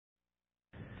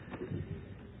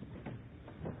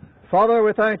Father,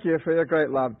 we thank you for your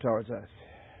great love towards us.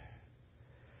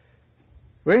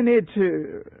 We need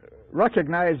to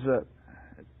recognize it,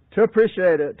 to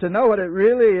appreciate it, to know what it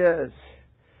really is,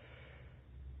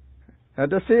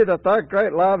 and to see that that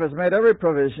great love has made every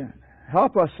provision.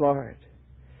 Help us, Lord,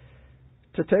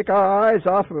 to take our eyes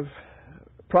off of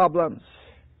problems,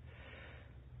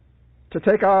 to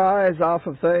take our eyes off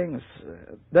of things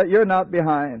that you're not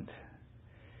behind.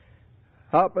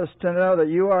 Help us to know that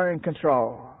you are in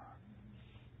control.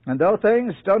 And though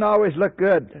things don't always look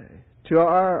good to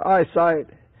our eyesight,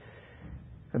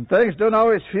 and things don't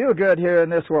always feel good here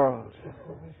in this world,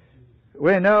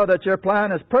 we know that your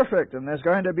plan is perfect, and there's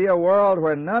going to be a world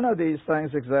where none of these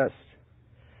things exist.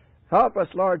 Help us,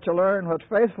 Lord, to learn what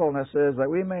faithfulness is, that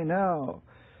we may know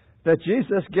that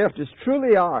Jesus' gift is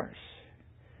truly ours.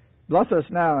 Bless us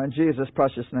now in Jesus'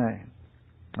 precious name.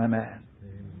 Amen.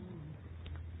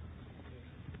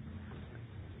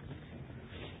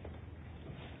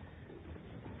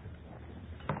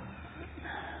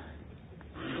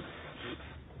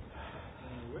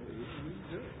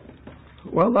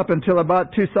 Well, up until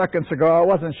about 2 seconds ago, I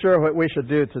wasn't sure what we should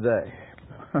do today.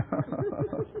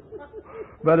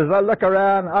 But as I look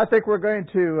around, I think we're going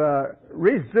to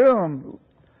resume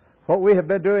what we have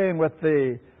been doing with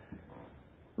the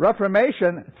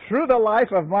Reformation through the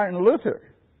life of Martin Luther.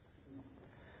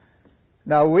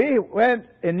 Now, we went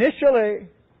initially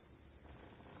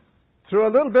through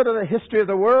a little bit of the history of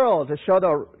the world to show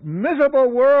the miserable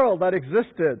world that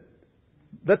existed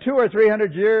the 200 or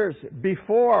 300 years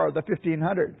before the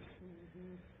 1500s.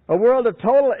 A world of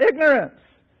total ignorance.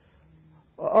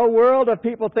 A world of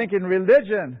people thinking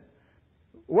religion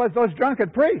was those drunken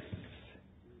priests.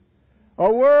 A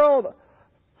world,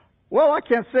 well, I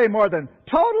can't say more than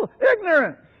total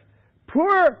ignorance.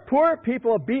 Poor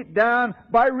people beat down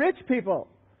by rich people.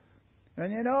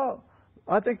 And you know,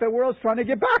 I think the world's trying to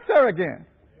get back there again.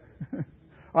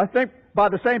 I think by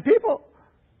the same people.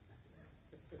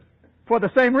 For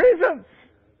the same reasons.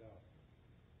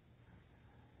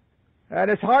 And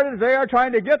as hard as they are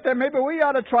trying to get there, maybe we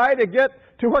ought to try to get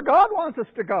to where God wants us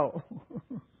to go.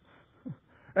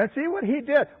 And see what He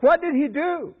did. What did He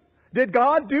do? Did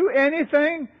God do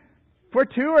anything for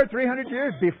 200 or 300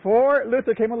 years before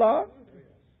Luther came along?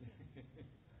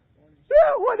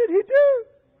 Yeah, what did He do?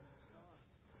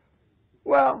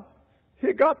 Well,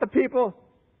 He got the people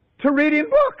to reading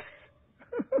books.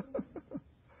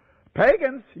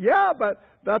 Pagans, yeah, but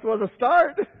that was a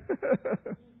start.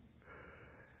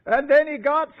 And then He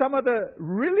got some of the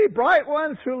really bright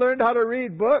ones who learned how to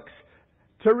read books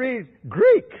to read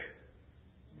Greek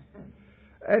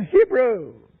and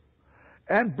Hebrew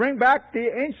and bring back the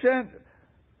ancient,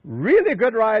 really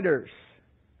good writers.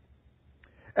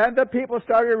 And the people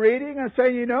started reading and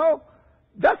saying, you know,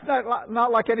 that's not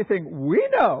like anything we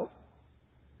know.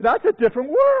 That's a different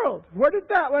world. Where did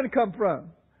that one come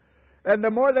from? And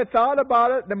the more they thought about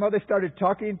it, the more they started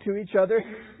talking to each other.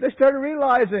 They started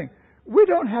realizing, we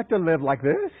don't have to live like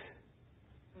this.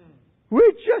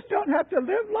 We just don't have to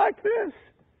live like this.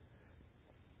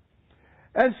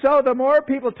 And so the more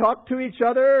people talk to each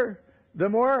other, the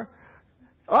more...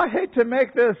 I hate to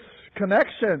make this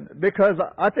connection because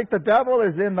I think the devil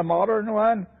is in the modern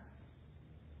one.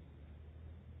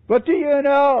 But do you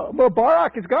know,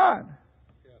 Mubarak is gone.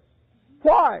 Yes.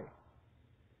 Why?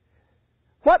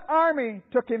 What army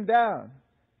took him down?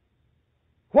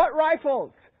 What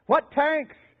rifles? What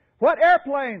tanks? What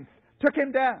airplanes took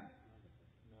him down?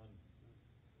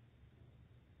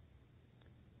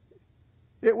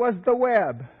 It was the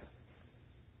web.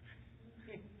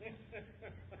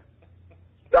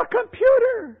 The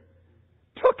computer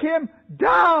took him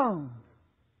down.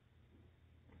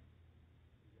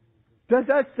 Does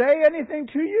that say anything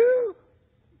to you?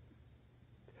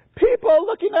 People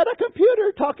looking at a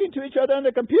computer, talking to each other on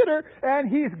the computer, and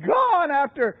he's gone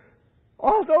after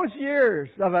all those years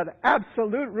of an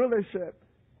absolute rulership.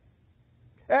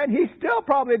 And he still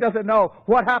probably doesn't know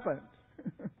what happened.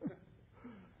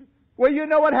 Well, you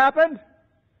know what happened?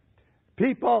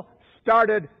 People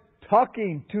started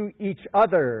talking to each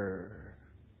other.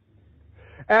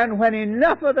 And when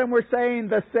enough of them were saying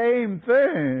the same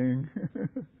thing,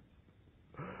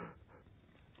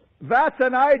 that's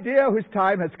an idea whose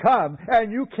time has come,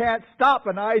 and you can't stop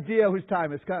an idea whose time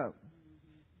has come.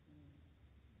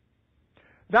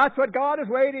 That's what God is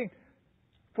waiting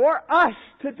for us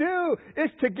to do,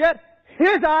 is to get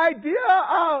His idea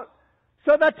out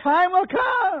so the time will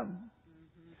come.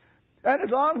 And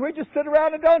as long as we just sit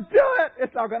around and don't do it,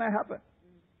 it's not going to happen.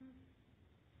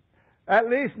 At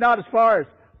least not as far as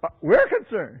we're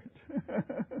concerned.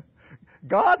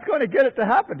 God's going to get it to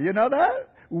happen. Do you know that?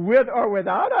 With or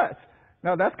without us.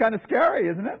 Now, that's kind of scary,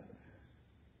 isn't it?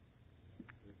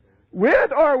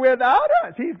 With or without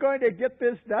us, He's going to get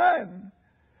this done.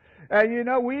 And you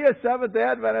know, we as Seventh-day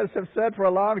Adventists have said for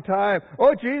a long time,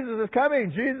 oh, Jesus is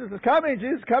coming, Jesus is coming,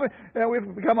 Jesus is coming. And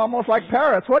we've become almost like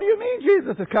parrots. What do you mean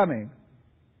Jesus is coming?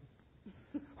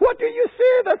 What do you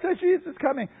see that says Jesus is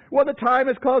coming? Well, the time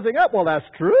is closing up. Well, that's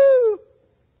true.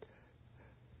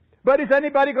 But is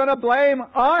anybody going to blame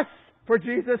us for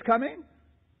Jesus coming?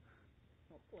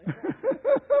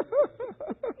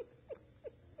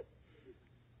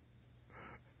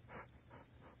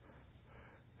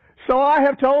 So I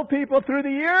have told people through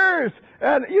the years,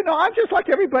 and you know, I'm just like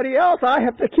everybody else. I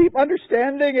have to keep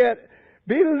understanding it,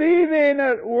 believing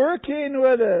it, working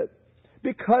with it,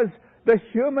 because the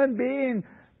human being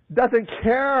doesn't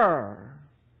care.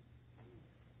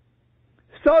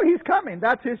 So He's coming.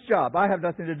 That's His job. I have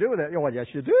nothing to do with it. Well, yes,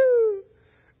 you do.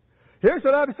 Here's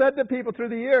what I've said to people through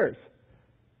the years.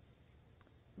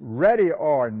 Ready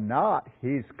or not,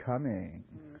 He's coming.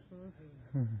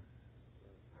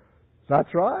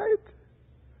 That's right.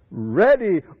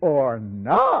 Ready or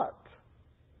not.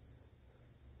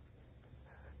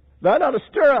 That ought to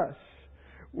stir us.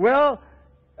 Well,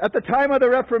 at the time of the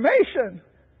Reformation,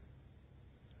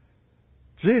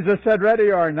 Jesus said,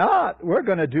 ready or not, we're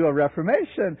going to do a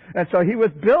Reformation. And so He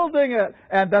was building it,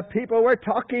 and the people were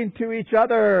talking to each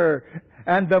other,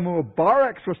 and the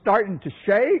Mubaraks were starting to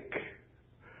shake.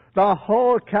 The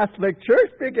whole Catholic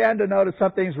Church began to notice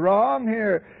something's wrong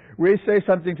here. We say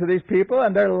something to these people,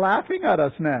 and they're laughing at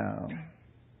us now.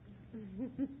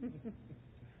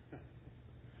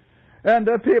 And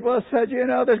the people said, you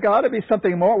know, there's got to be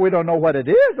something more. We don't know what it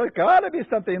is. There's got to be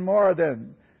something more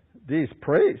than these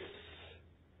priests.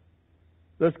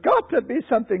 There's got to be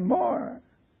something more.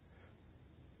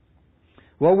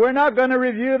 Well, we're not going to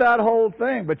review that whole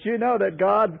thing, but you know that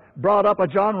God brought up a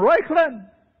John Reuchlin,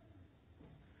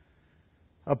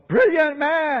 a brilliant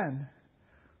man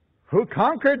who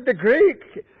conquered the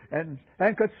Greek and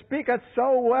could speak it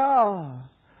so well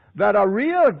that a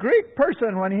real Greek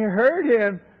person, when he heard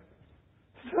him,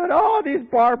 said, oh, these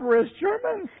barbarous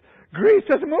Germans, Greece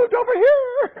has moved over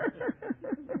here.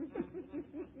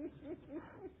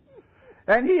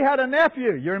 And he had a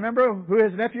nephew. You remember who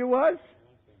his nephew was?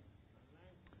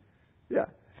 Yeah,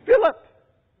 Philip.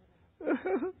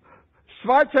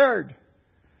 Schwarzhaired.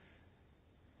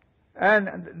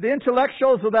 And the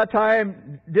intellectuals of that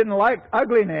time didn't like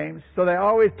ugly names, so they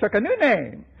always took a new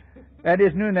name. And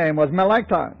his new name was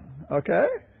Melanchthon. Okay?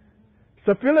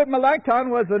 So Philip Melanchthon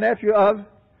was the nephew of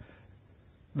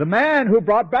the man who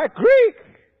brought back Greek.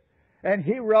 And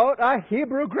he wrote a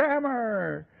Hebrew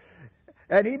grammar.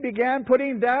 And he began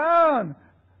putting down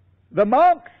the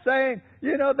monks, saying,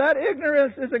 you know, that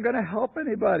ignorance isn't going to help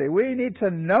anybody. We need to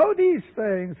know these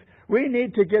things. We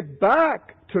need to get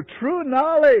back to true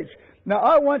knowledge. Now,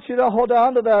 I want you to hold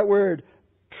on to that word,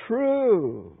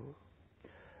 true.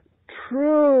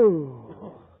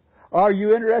 True. Are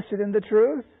you interested in the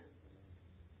truth?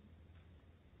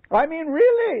 I mean,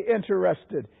 really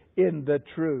interested in the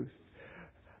truth.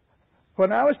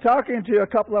 When I was talking to a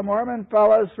couple of Mormon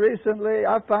fellows recently,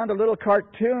 I found a little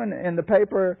cartoon in the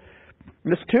paper.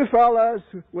 There's two fellows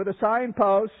with a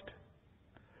signpost.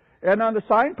 And on the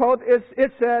signpost,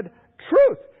 it said,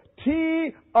 truth.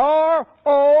 T-R-O-O-T-H.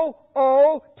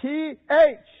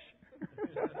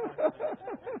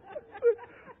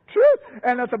 Truth.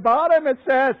 And at the bottom it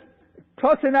says,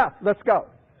 close enough, let's go.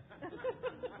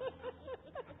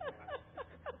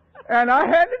 And I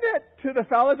handed it to the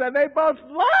fellows, and they both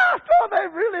laughed. Oh, they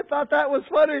really thought that was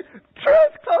funny.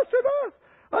 Truth, close enough.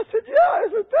 I said, yeah,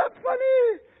 isn't that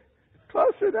funny?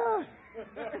 Close enough.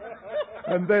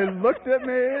 And they looked at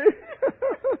me.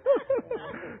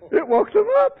 It woke them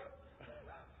up.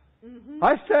 Mm-hmm.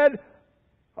 I said,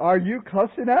 are you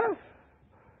close enough?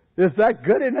 Is that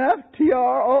good enough?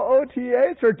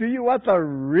 T-R-O-O-T-H? Or do you want the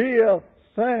real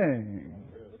thing?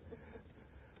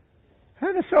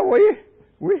 And so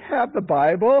we have the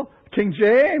Bible. King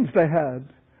James they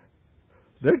had.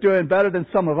 They're doing better than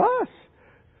some of us.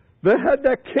 They had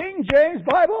the King James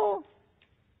Bible.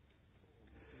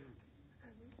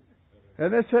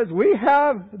 And it says, we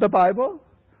have the Bible.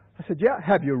 I said, yeah,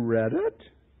 have you read it?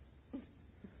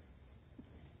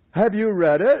 Have you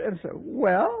read it? And I said,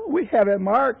 well, we have it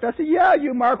marked. I said, yeah,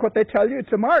 you mark what they tell you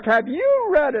to mark. Have you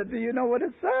read it? Do you know what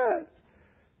it says?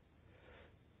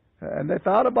 And they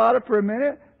thought about it for a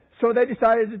minute. So they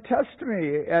decided to test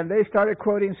me, and they started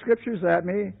quoting scriptures at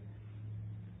me.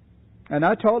 And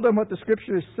I told them what the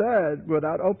scriptures said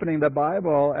without opening the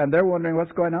Bible, and they're wondering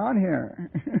what's going on here.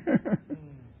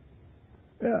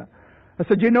 Yeah. I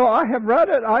said, you know, I have read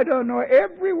it. I don't know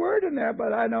every word in there,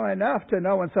 but I know enough to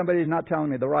know when somebody's not telling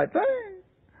me the right thing.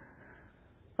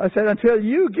 I said, until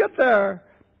you get there,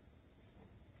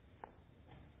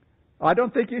 I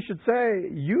don't think you should say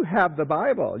you have the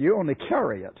Bible. You only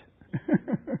carry it.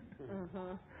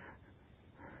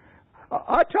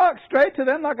 I talk straight to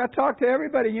them like I talk to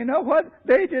everybody. You know what?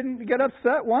 They didn't get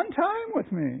upset one time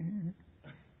with me.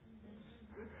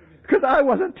 Because I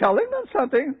wasn't telling them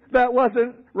something that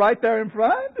wasn't right there in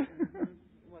front.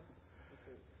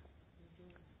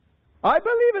 I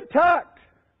believe in tucked,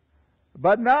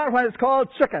 but not when it's called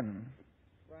chicken.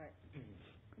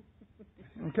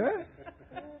 Okay?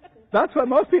 That's what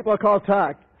most people call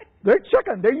tucked. They're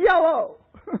chicken. They're yellow.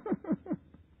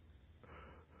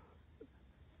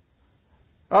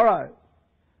 All right.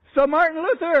 So Martin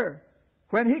Luther,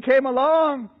 when he came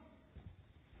along,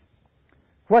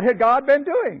 what had God been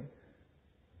doing?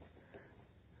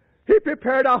 He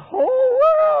prepared a whole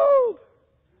world.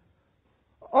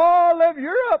 All of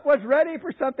Europe was ready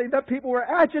for something. The people were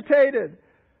agitated.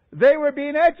 They were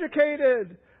being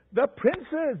educated. The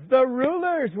princes, the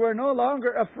rulers were no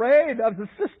longer afraid of the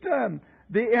system.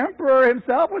 The emperor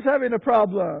himself was having a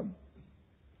problem.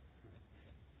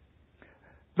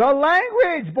 The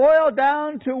language boiled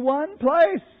down to one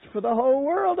place for the whole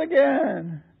world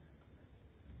again.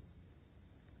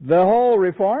 The whole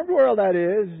Reformed world, that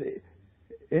is,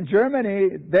 in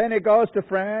Germany. Then it goes to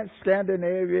France,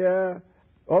 Scandinavia,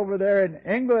 over there in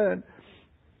England.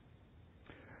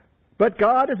 But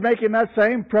God is making that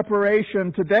same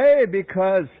preparation today,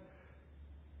 because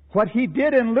what He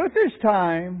did in Luther's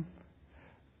time,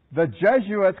 the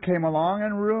Jesuits came along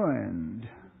and ruined.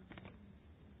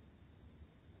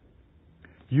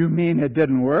 You mean it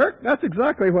didn't work? That's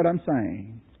exactly what I'm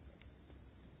saying.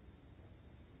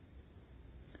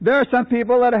 There are some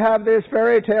people that have this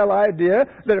fairy tale idea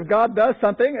that if God does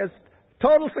something, it's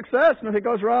total success, and if it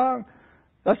goes wrong,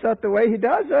 that's not the way He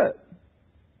does it.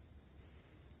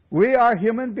 We are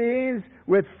human beings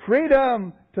with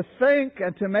freedom to think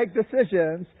and to make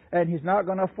decisions, and He's not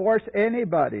going to force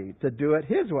anybody to do it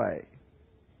His way.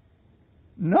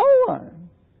 No one.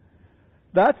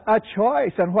 That's a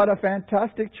choice, and what a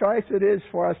fantastic choice it is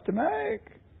for us to make.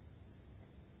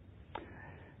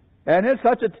 And it's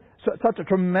such a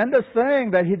tremendous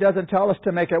thing that He doesn't tell us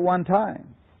to make it one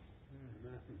time.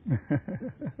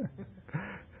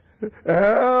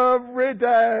 Every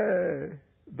day,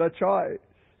 the choice.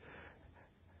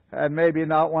 And maybe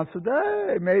not once a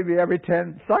day, maybe every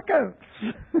 10 seconds.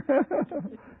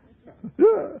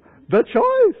 The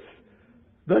choice.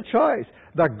 The choice.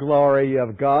 The glory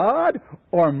of God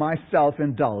or my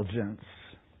self-indulgence.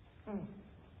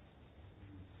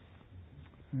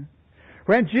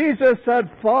 When Jesus said,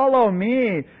 "Follow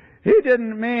me," He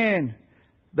didn't mean,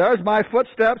 "There's my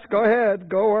footsteps, go ahead,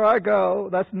 go where I go."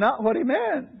 That's not what He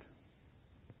meant.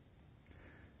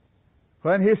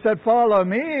 When He said, "Follow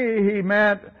me," He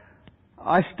meant,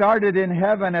 I started in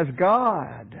heaven as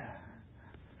God,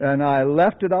 and I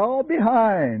left it all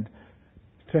behind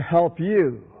to help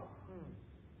you.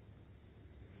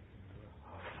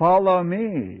 Follow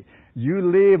me. You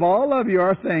leave all of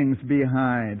your things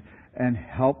behind and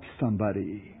help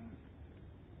somebody.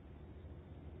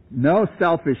 No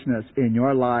selfishness in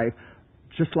your life,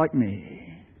 just like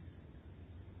me.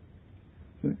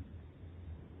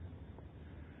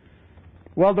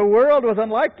 Well, the world wasn't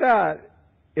like that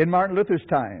in Martin Luther's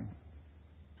time.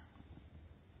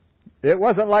 It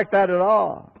wasn't like that at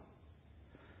all.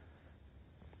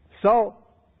 So,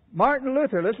 Martin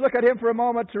Luther, let's look at him for a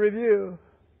moment to review.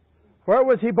 Where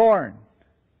was he born?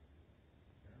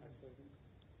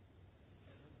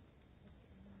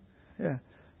 Yeah.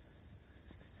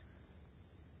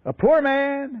 A poor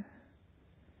man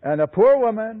and a poor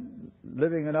woman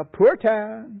living in a poor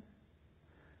town.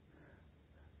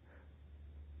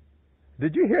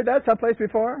 Did you hear that someplace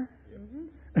before?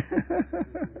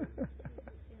 Mm-hmm.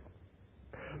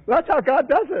 That's how God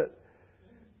does it.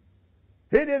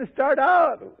 He didn't start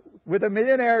out with a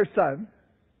millionaire's son.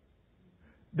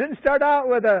 Didn't start out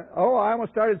with I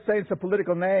almost started saying some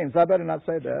political names. I better not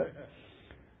say that.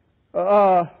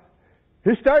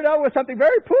 He started out with something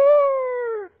very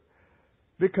poor,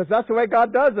 because that's the way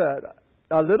God does it.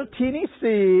 A little teeny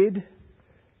seed,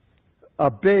 a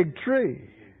big tree.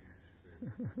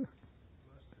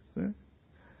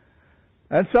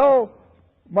 And so,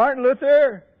 Martin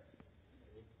Luther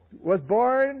was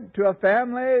born to a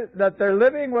family that their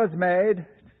living was made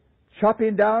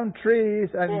chopping down trees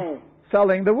and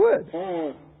selling the wood.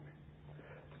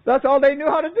 That's all they knew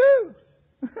how to do.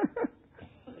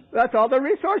 That's all the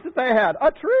resources they had.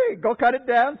 A tree. Go cut it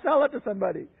down, sell it to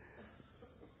somebody.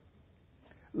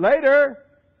 Later,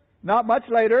 not much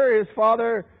later, his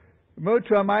father moved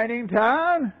to a mining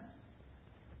town.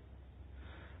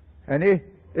 And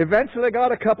eventually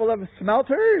got a couple of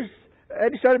smelters,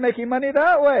 and he started making money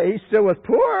that way. He still was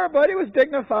poor, but he was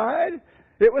dignified.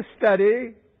 It was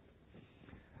steady.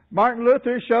 Martin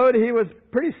Luther showed he was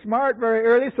pretty smart very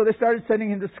early, so they started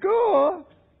sending him to school.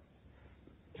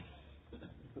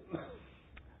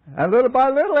 And little by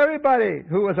little, everybody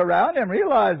who was around him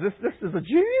realized this is a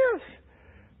genius.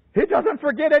 He doesn't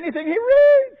forget anything he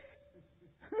reads.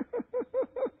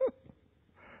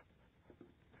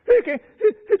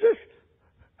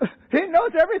 He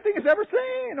knows everything he's ever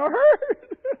seen or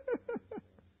heard.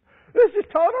 This is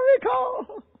total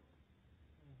recall.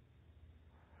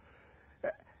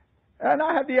 And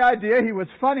I have the idea he was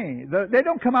funny. They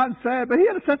don't come out and say it, but he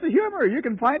had a sense of humor. You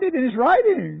can find it in his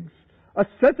writings. A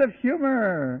sense of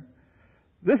humor.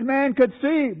 This man could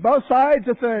see both sides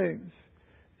of things.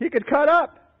 He could cut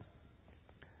up.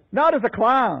 Not as a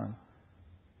clown,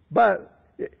 but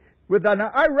with an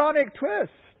ironic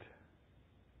twist.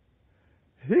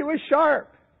 He was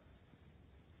sharp.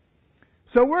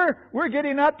 So we're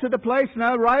getting up to the place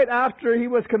now right after he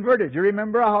was converted. You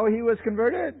remember how he was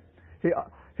converted? He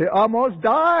almost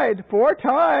died 4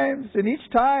 times, and each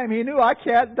time he knew, I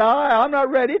can't die. I'm not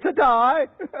ready to die.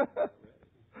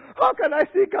 How can I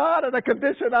see God in the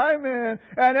condition I'm in?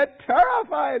 And it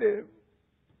terrified him.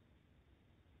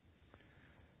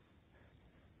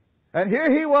 And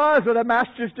here he was with a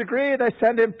master's degree. They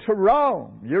sent him to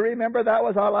Rome. You remember that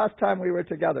was our last time we were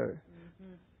together.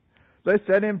 Mm-hmm. They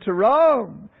sent him to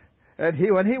Rome. And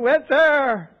when he went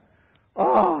there,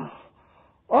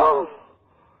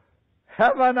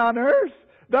 heaven on earth,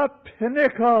 the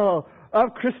pinnacle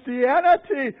of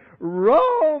Christianity,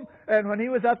 Rome. And when he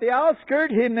was at the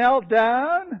outskirts, he knelt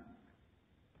down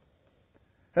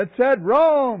and said,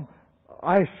 Rome,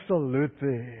 I salute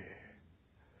thee.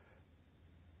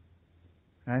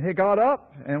 And he got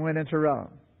up and went into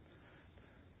Rome.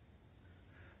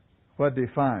 What did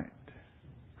he find?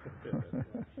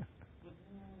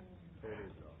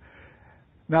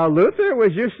 Now, Luther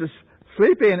was used to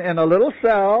sleeping in a little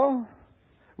cell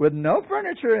with no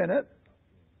furniture in it,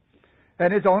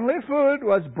 and his only food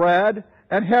was bread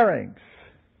and herrings.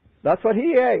 That's what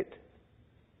he ate.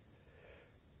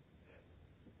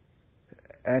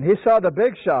 And he saw the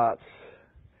big shots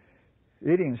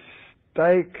eating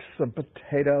steaks and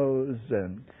potatoes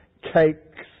and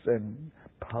cakes and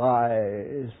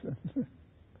pies.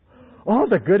 All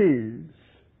the goodies.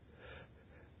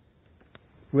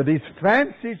 With these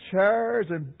fancy chairs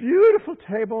and beautiful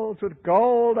tables with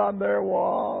gold on their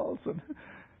walls and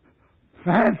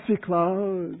fancy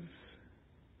clothes.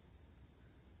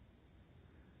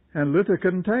 And Luther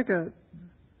couldn't take it.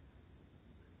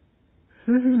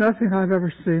 This is nothing I've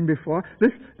ever seen before.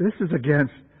 This is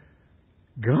against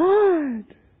God.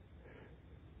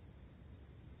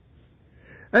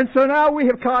 And so now we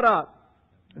have caught up.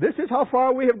 This is how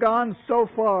far we have gone so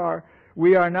far.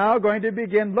 We are now going to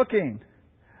begin looking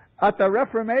at the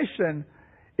Reformation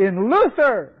in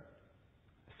Luther,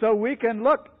 so we can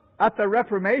look at the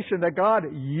Reformation that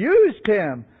God used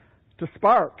him to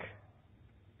spark.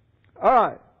 All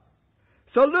right.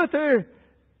 So Luther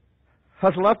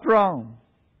has left Rome.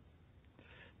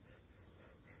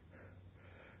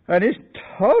 And he's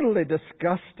totally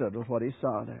disgusted with what he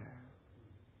saw there.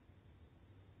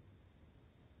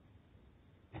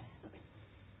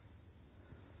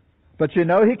 But you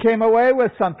know, he came away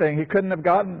with something he couldn't have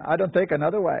gotten, I don't think,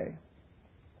 another way.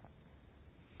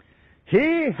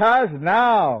 He has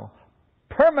now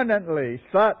permanently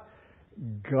set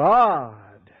God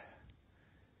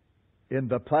in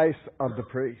the place of the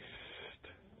priest.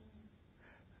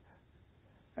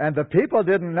 And the people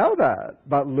didn't know that,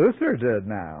 but Luther did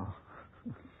now.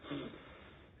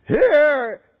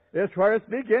 Here is where it's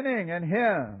beginning in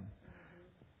him.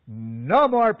 No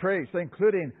more priests,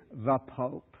 including the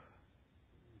Pope.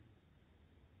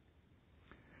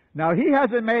 Now, he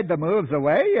hasn't made the moves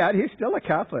away yet. He's still a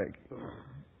Catholic.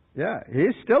 Yeah,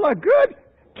 he's still a good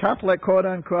Catholic, quote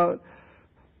unquote.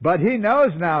 But he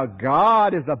knows now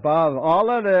God is above all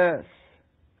of this.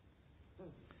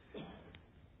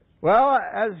 Well,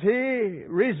 as he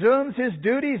resumes his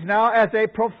duties now as a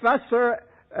professor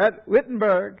at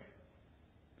Wittenberg,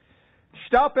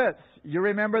 Staupitz, you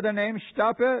remember the name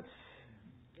Staupitz?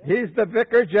 He's the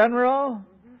Vicar General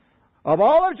of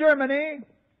all of Germany.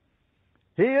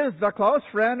 He is the close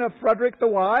friend of Frederick the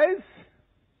Wise,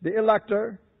 the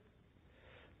Elector.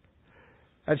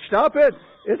 And Staupitz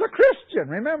is a Christian,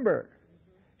 remember.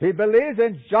 He believes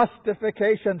in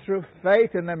justification through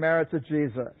faith in the merits of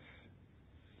Jesus.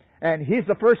 And he's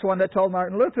the first one that told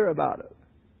Martin Luther about it.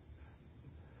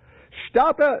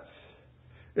 Staupitz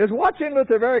is watching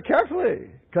Luther very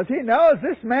carefully because he knows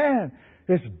this man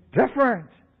is different.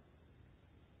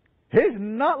 He's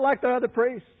not like the other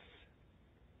priests.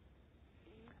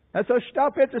 And so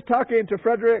Staupitz is talking to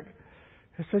Frederick.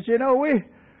 He says, you know,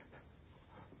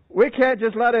 we can't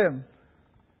just let him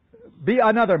be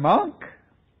another monk,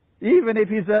 even if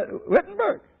he's at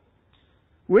Wittenberg.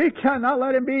 We cannot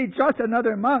let him be just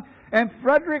another monk. And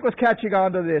Frederick was catching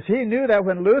on to this. He knew that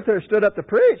when Luther stood up to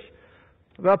preach,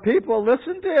 the people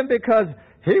listened to him because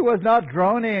he was not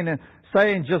droning and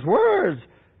saying just words.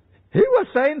 He was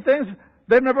saying things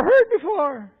they've never heard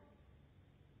before.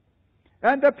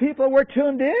 And the people were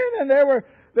tuned in, and they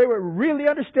were really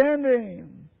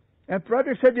understanding. And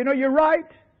Frederick said, you know, you're right.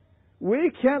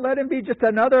 We can't let him be just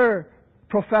another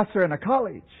professor in a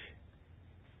college.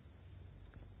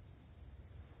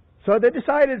 So they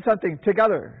decided something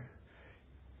together.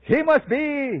 He must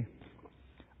be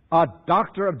a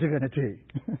doctor of divinity.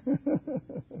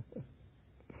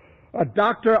 A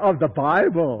doctor of the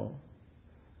Bible.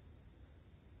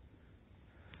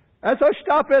 And so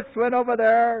Staupitz went over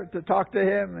there to talk to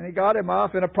him, and he got him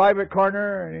off in a private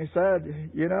corner, and he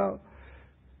said, you know,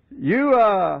 you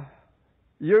are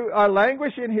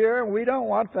languishing here, and we don't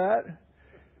want that.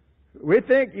 We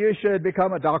think you should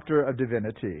become a doctor of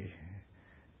divinity.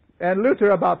 And Luther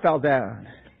about fell down.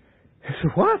 He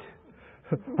said, what?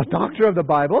 A doctor of the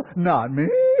Bible? Not me.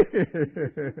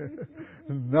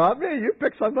 Not me. You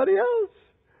pick somebody else.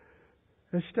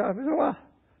 And Staupitz said, well,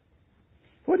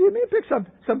 what do you mean pick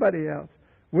somebody else?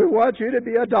 We want you to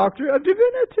be a doctor of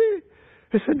divinity.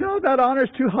 He said, no, that honor's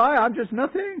too high. I'm just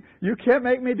nothing. You can't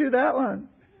make me do that one.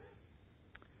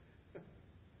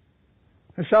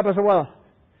 And Staupitz said, well,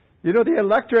 you know, the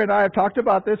elector and I have talked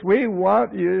about this. We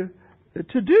want you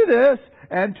to do this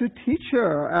and to teach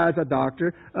her as a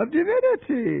doctor of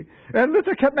divinity. And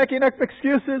Luther kept making up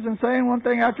excuses and saying one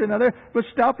thing after another, but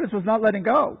Staupitz was not letting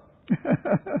go.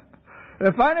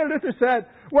 And finally Luther said,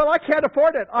 well, I can't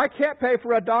afford it. I can't pay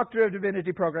for a doctor of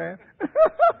divinity program.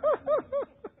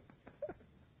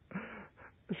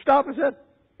 Staupitz said,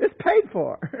 it's paid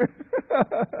for.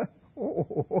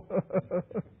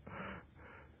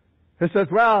 He says,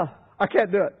 well, I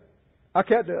can't do it. I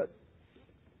can't do it.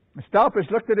 Staupitz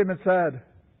looked at him and said,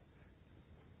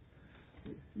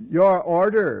 your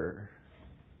order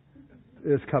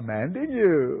is commanding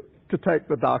you to take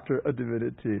the doctor of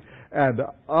divinity. And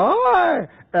I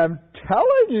am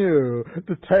telling you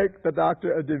to take the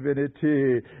doctor of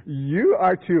divinity. You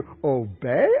are to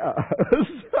obey us.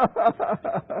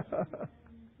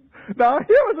 Now,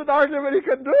 here was an argument he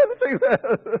couldn't do anything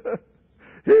with.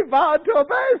 He vowed to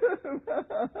obey them.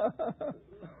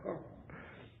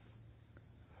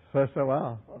 So I said,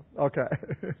 well, okay.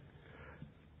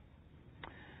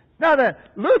 Now then,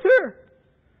 Luther,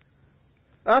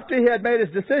 after he had made his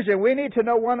decision, we need to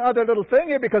know one other little thing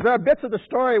here, because there are bits of the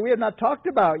story we have not talked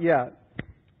about yet.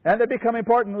 And they become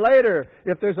important later,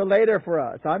 if there's a later for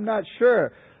us. I'm not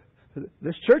sure.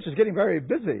 This church is getting very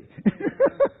busy.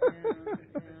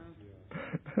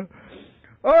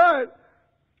 All right.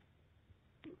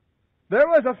 There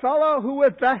was a fellow who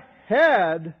was the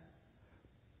head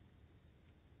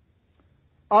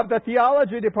of the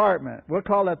theology department. We'll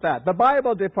call it that. The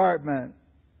Bible department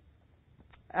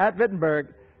at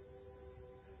Wittenberg.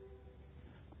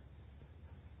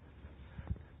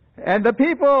 And the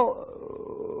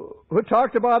people who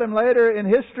talked about him later in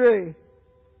history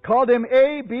called him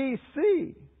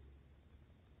ABC.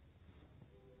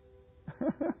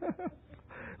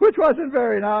 Which wasn't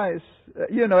very nice.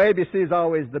 You know, ABC is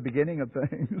always the beginning of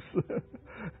things.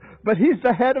 But he's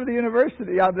the head of the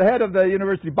university, the head of the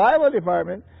university Bible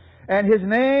department, and his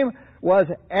name was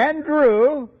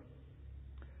Andrew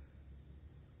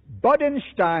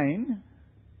Bodenstein,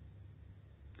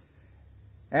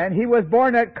 and he was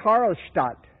born at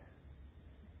Karlstadt.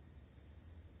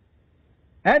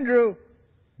 Andrew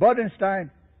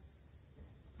Bodenstein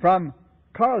from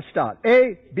Karlstadt,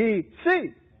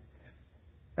 ABC.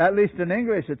 At least in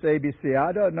English it's ABC.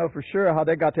 I don't know for sure how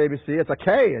they got to ABC. It's a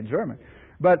K in German.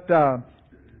 But does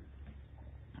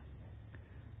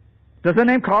the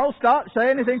name Karlstadt say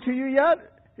anything to you yet?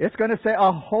 It's going to say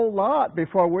a whole lot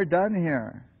before we're done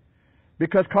here.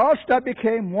 Because Karlstadt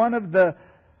became one of the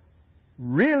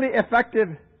really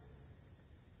effective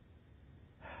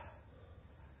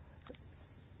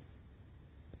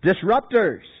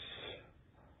disruptors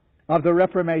of the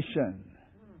Reformation.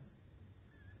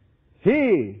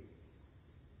 He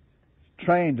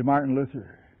trained Martin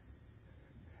Luther.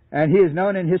 And he is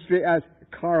known in history as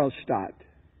Karlstadt.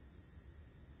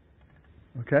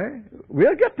 Okay?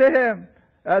 We'll get to him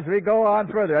as we go on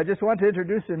further. I just want to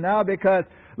introduce him now because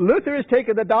Luther has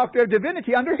taken the doctor of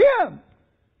divinity under him.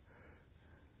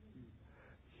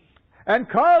 And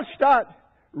Karlstadt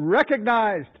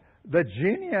recognized the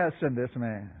genius in this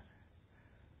man.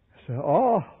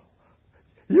 So,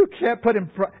 you can't put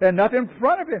enough in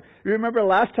front of him. You remember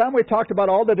last time we talked about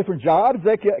all the different jobs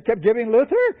they kept giving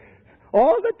Luther?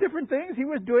 All the different things he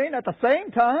was doing at the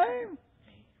same time?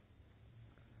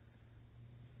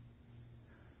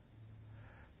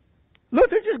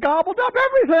 Luther just gobbled up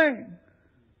everything.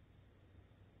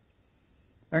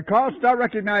 And Karlstadt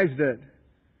recognized it.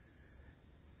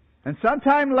 And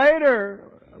sometime later,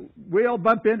 we'll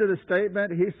bump into the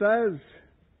statement, he says,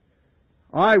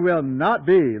 I will not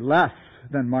be less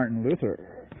than Martin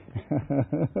Luther. He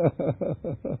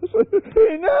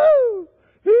knew!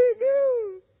 He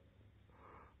knew!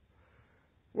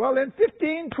 Well, in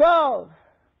 1512,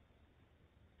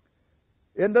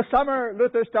 in the summer,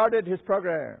 Luther started his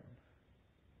program.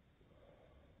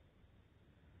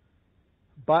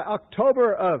 By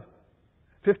October of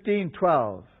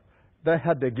 1512, they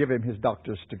had to give him his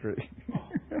doctor's degree.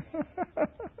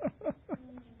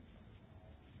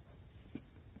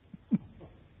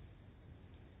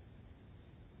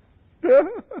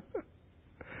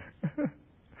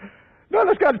 No,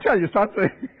 that's got to tell you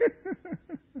something.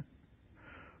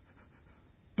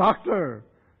 Dr.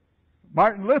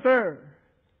 Martin Luther,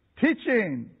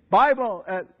 teaching Bible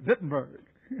at Wittenberg.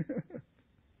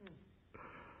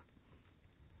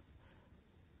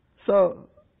 So,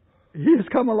 he has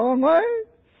come a long way.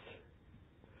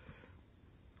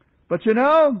 But you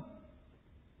know,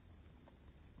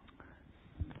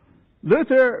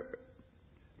 Luther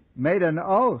made an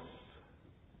oath.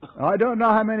 I don't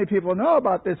know how many people know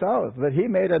about this oath, but he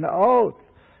made an oath,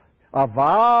 a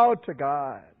vow to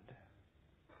God.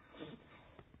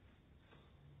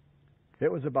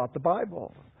 It was about the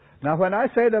Bible. Now, when I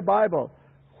say the Bible,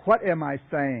 what am I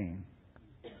saying?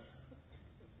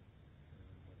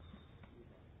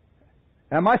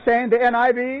 Am I saying the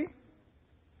NIV?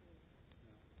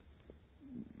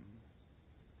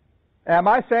 Am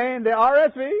I saying the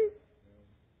RSV?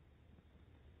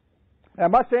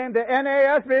 Am I saying the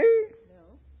NASB?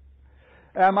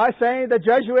 No. Am I saying the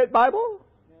Jesuit Bible?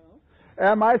 No.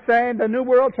 Am I saying the New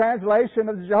World Translation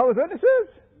of the Jehovah's Witnesses?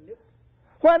 Nope.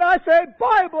 When I say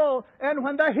Bible, and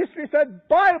when the history said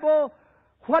Bible,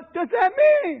 what does that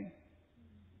mean?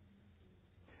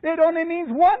 It only means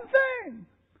one thing.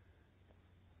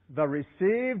 The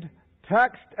received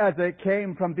text as it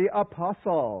came from the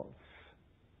apostles.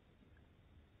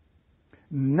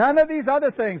 None of these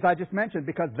other things I just mentioned,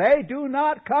 because they do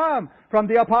not come from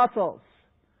the apostles.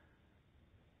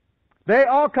 They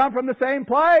all come from the same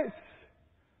place.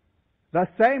 The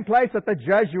same place that the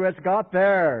Jesuits got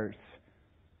theirs.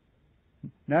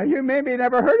 Now, you maybe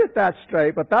never heard it that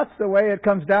straight, but that's the way it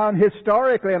comes down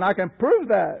historically, and I can prove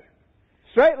that.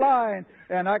 Straight line,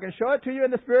 and I can show it to you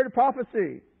in the spirit of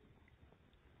prophecy.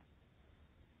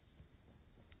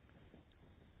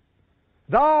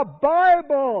 The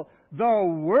Bible, the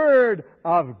Word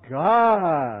of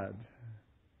God,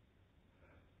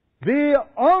 the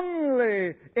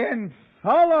only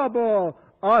infallible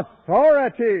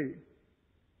authority,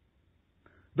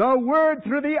 the Word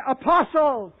through the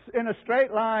apostles in a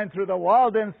straight line through the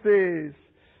Walden seas.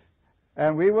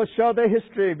 And we will show the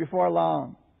history before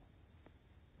long.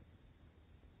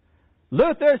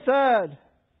 Luther said,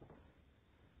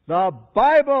 the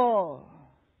Bible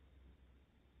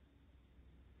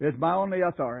is my only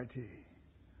authority,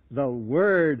 the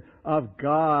Word of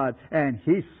God. And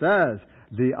he says,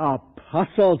 the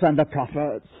apostles and the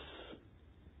prophets.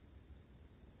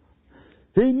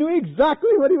 He knew exactly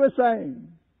what he was saying,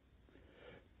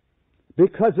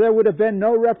 because there would have been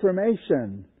no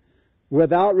Reformation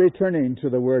without returning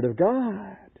to the Word of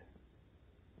God.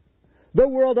 The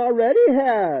world already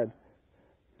had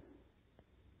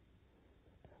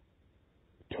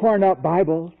torn up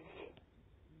Bibles.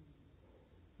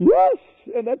 Yes,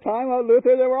 in the time of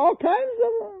Luther, there were all kinds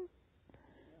of them.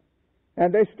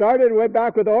 And they started way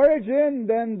back with Origen,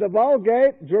 then the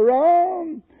Vulgate,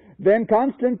 Jerome, then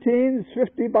Constantine's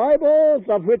 50 Bibles,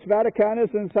 of which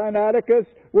Vaticanus and Sinaiticus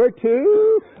were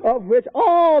 2, of which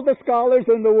all the scholars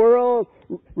in the world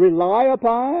rely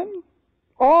upon.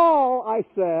 All, I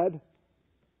said.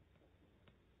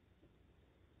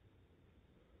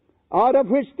 Out of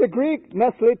which the Greek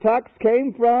Nestle text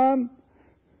came from,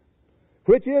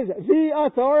 which is the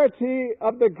authority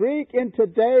of the Greek in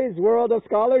today's world of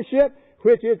scholarship,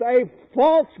 which is a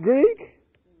false Greek.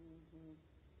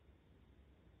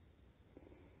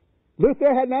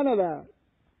 Luther had none of that.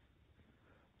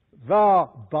 The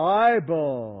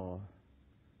Bible,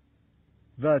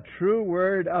 the true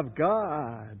Word of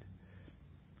God.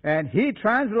 And he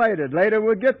translated, later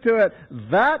we'll get to it,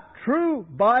 that true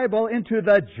Bible into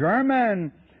the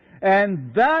German.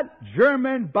 And that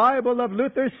German Bible of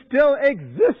Luther still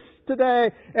exists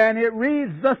today, and it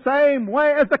reads the same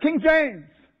way as the King James.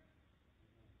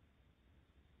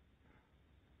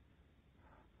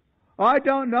 I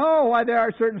don't know why there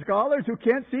are certain scholars who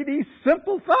can't see these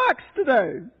simple facts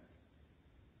today.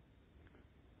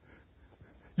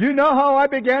 You know how I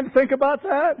began to think about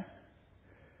that?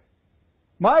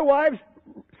 My wife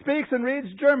speaks and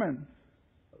reads German,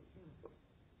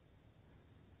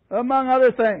 among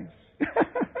other things.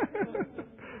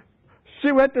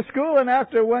 She went to school, and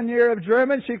after 1 year of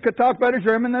German, she could talk better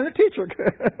German than the teacher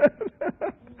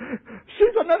could.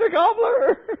 She's another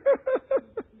gobbler.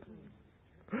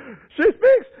 She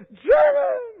speaks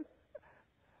German.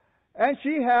 And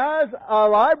she has a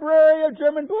library of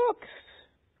German books.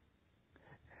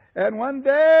 And one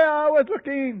day I was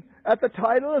looking at the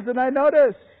titles, and I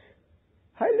noticed,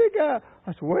 Heilige.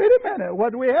 I said, wait a minute,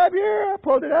 what do we have here? I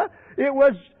pulled it out. It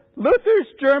was Luther's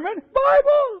German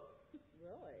Bible.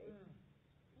 Really?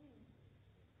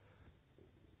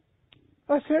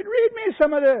 I said, read me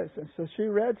some of this. And so she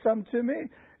read some to me.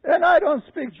 And I don't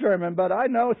speak German, but I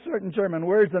know certain German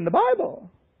words in the Bible.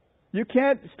 You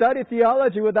can't study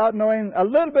theology without knowing a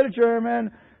little bit of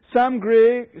German, some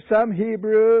Greek, some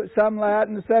Hebrew, some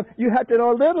Latin, some. You have to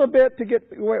know a little bit to get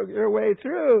your way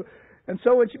through. And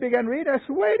so when she began reading, I said,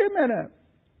 wait a minute.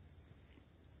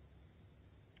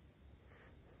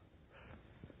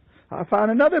 I found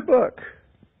another book,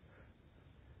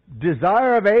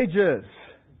 Desire of Ages,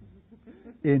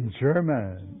 in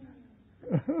German.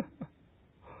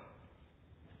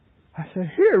 I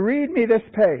said, here, read me this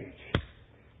page.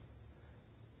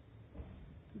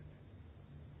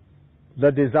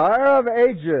 The Desire of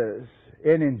Ages,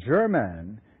 in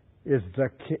German, is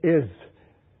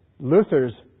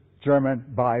Luther's German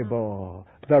Bible,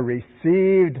 the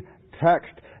received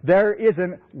text. There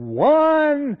isn't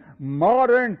one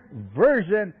modern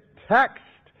version text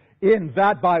in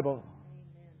that Bible.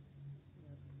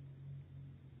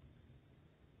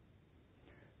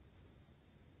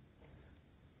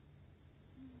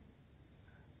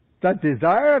 The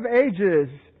Desire of Ages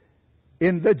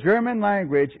in the German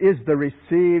language is the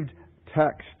received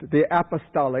text, the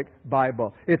Apostolic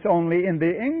Bible. It's only in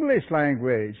the English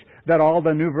language that all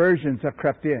the new versions have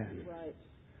crept in. Right.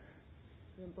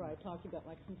 Remember I talked about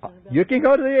my concern about You can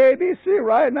go to the ABC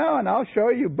right now and I'll show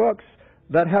you books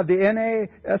that have the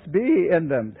NASB in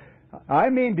them.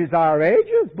 I mean Desire of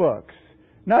Ages books.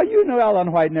 Now you know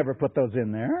Ellen White never put those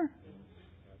in there.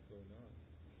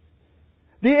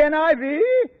 The NIV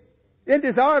in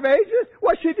Desire of Ages?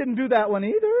 Well, she didn't do that one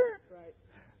either. Right.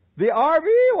 The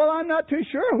RV? Well, I'm not too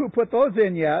sure who put those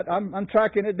in yet. I'm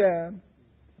tracking it down.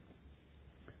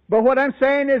 But what I'm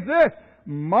saying is this.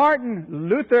 Martin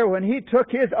Luther, when he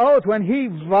took his oath, when he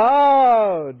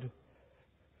vowed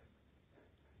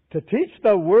to teach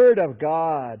the Word of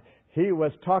God, he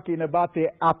was talking about the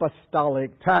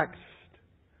apostolic text,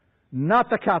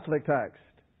 not the Catholic text.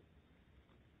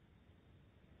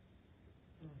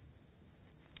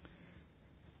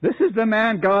 This is the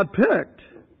man God picked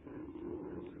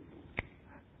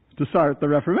to start the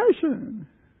Reformation.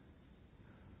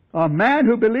 A man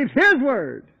who believes His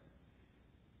Word.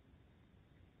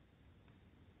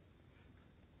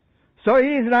 So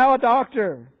he's now a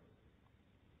doctor.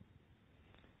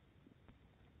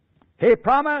 He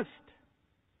promised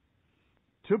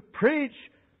to preach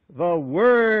the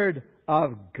Word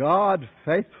of God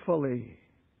faithfully.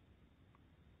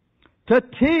 To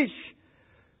teach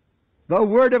the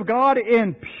Word of God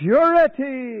in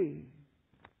purity.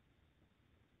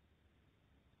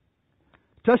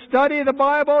 To study the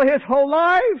Bible his whole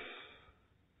life.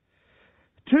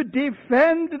 To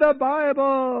defend the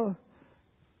Bible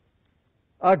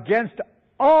against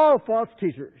all false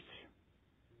teachers.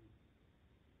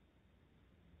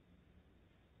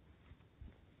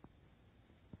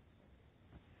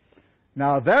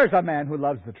 Now there's a man who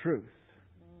loves the truth.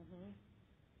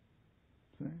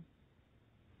 See?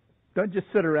 Don't just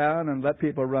sit around and let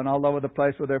people run all over the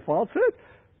place with their falsehood.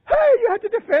 Hey, you have to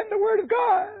defend the Word of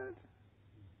God.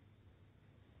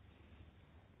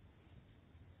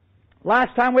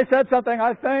 Last time we said something,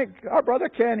 I think our brother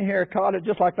Ken here caught it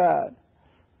just like that.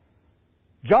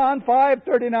 John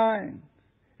 5:39.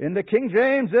 In the King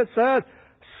James it says,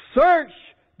 search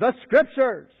the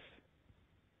Scriptures.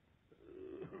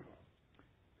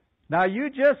 Now you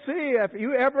just see, if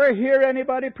you ever hear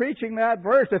anybody preaching that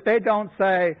verse, if they don't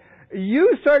say,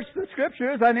 you search the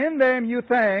Scriptures, and in them you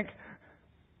think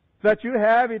that you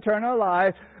have eternal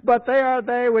life, but they are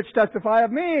they which testify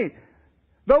of me.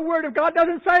 The Word of God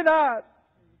doesn't say that.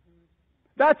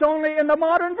 That's only in the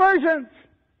modern versions.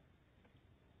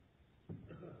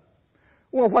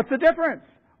 Well, what's the difference?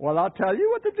 Well, I'll tell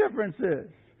you what the difference is.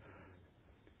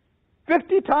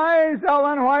 50 times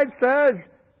Ellen White says,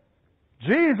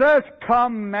 Jesus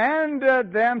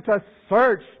commanded them to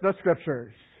search the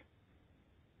Scriptures.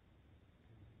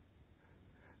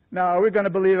 Now, are we going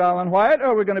to believe Ellen White, or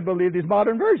are we going to believe these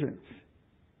modern versions?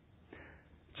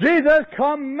 Jesus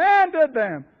commanded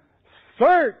them,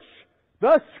 search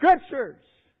the Scriptures.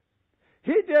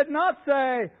 He did not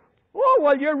say, oh,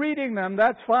 well, you're reading them,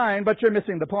 that's fine, but you're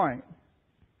missing the point.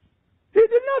 He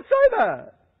did not say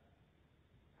that.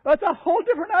 That's a whole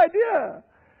different idea.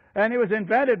 And it was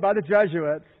invented by the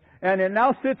Jesuits, and it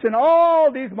now sits in all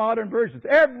these modern versions.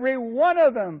 Every one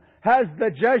of them has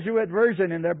the Jesuit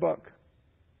version in their book.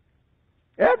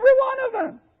 Every one of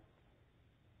them.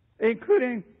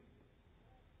 Including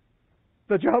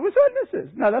the Jehovah's Witnesses.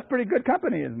 Now, that's pretty good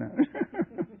company, isn't it?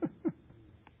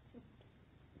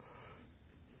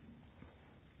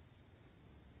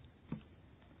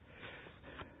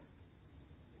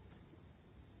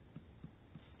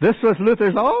 This was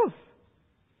Luther's oath.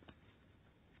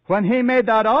 When he made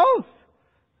that oath,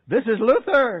 this is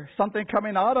Luther, something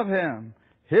coming out of him.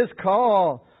 His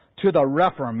call to the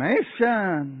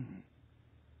Reformation.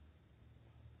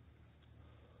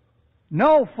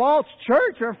 No false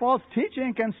church or false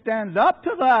teaching can stand up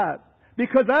to that,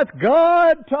 because that's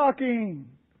God talking.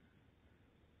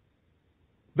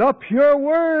 The pure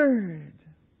Word.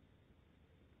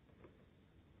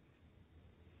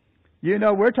 You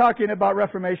know, we're talking about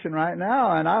Reformation right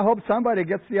now, and I hope somebody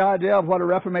gets the idea of what a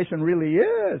Reformation really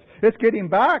is. It's getting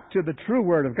back to the true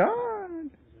Word of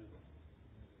God.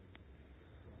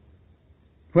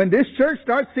 When this church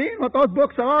starts seeing what those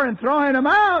books are and throwing them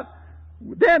out,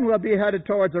 then we'll be headed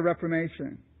towards a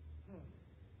Reformation.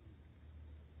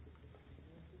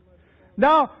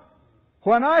 Now,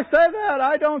 when I say that,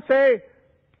 I don't say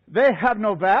they have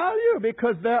no value,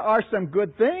 because there are some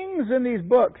good things in these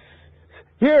books,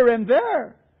 here and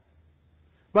there.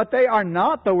 But they are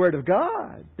not the Word of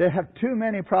God. They have too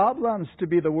many problems to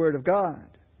be the Word of God.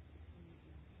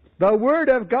 The Word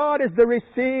of God is the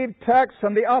received text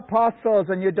from the apostles,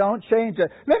 and you don't change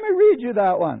it. Let me read you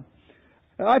that one.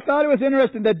 I thought it was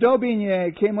interesting that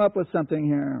Daubigny came up with something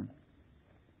here.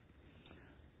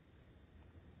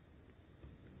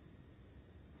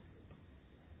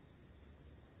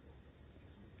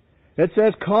 It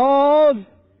says,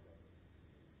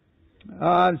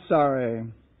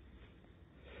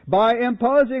 by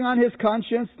imposing on his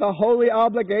conscience the holy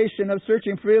obligation of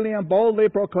searching freely and boldly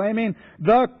proclaiming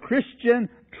the Christian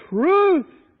truth.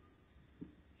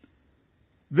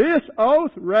 This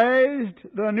oath raised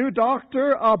the new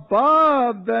doctor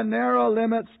above the narrow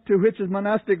limits to which his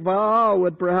monastic vow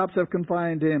would perhaps have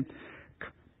confined him.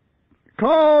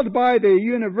 Called by the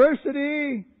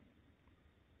university,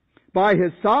 by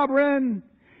his sovereign,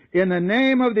 in the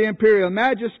name of the imperial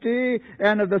majesty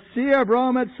and of the See of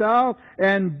Rome itself,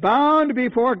 and bound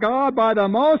before God by the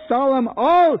most solemn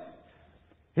oath,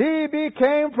 he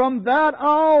became from that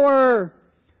hour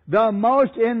the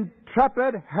most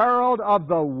intrepid herald of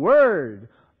the Word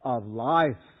of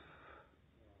life.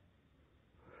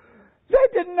 They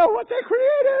didn't know what they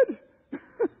created.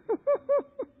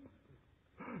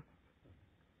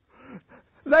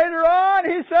 Later on,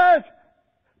 he says,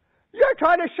 you're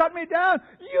trying to shut me down.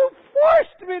 You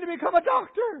forced me to become a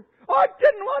doctor. I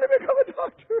didn't want to become a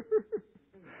doctor.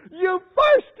 You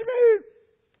forced me.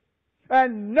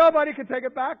 And nobody can take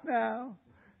it back now.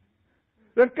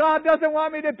 If God doesn't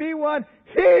want me to be one,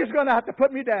 He's going to have to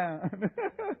put me down.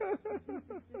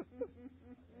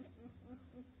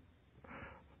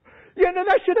 You know,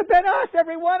 that should have been us,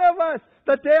 every one of us,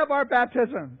 the day of our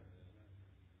baptism.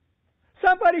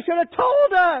 Somebody should have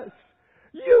told us.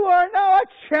 You are now a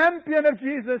champion of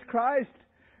Jesus Christ.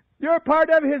 You're part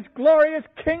of His glorious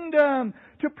kingdom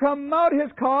to promote His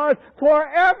cause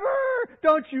forever.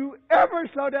 Don't you ever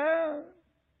slow down.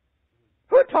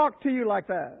 Who talked to you like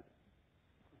that?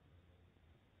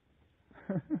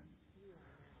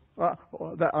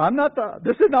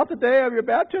 This is not the day of your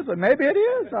baptism. Maybe it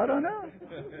is. I don't know.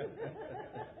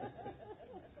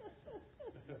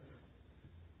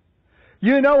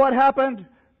 You know what happened?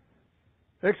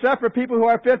 Except for people who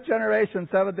are fifth generation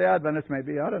Seventh-day Adventists,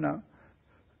 maybe. I don't know.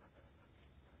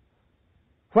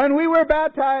 When we were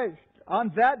baptized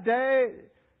on that day,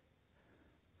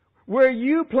 were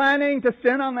you planning to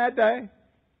sin on that day?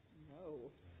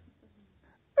 No.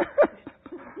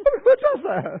 Who does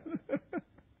that?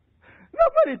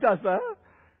 Nobody does that.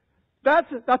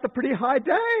 That's a pretty high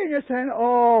day, and you're saying,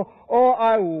 oh,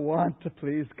 I want to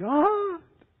please God.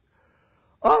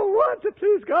 I want to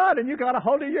please God. And you got a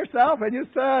hold of yourself, and you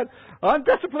said, I'm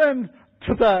disciplined.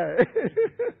 today.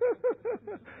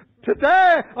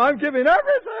 Today, I'm giving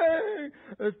everything.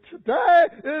 Today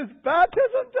is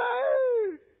baptism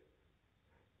day.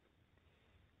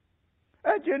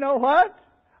 And you know what?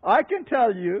 I can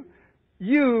tell you,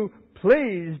 you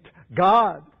pleased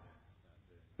God.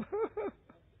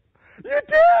 You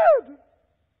did.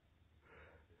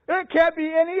 It can't be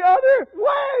any other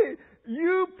way.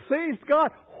 You pleased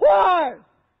God. Why?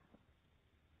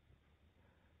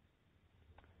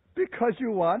 Because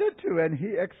you wanted to, and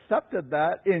He accepted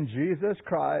that in Jesus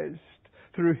Christ.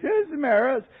 Through His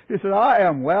merits, He said, I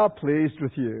am well pleased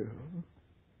with you.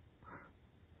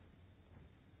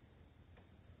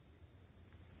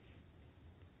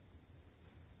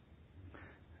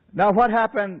 Now what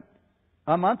happened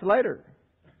a month later?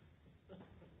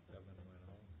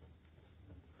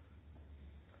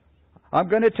 I'm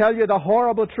going to tell you the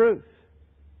horrible truth.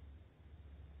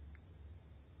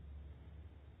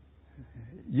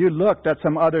 You looked at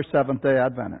some other Seventh-day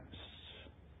Adventists.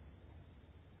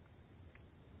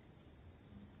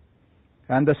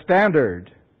 And the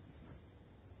standard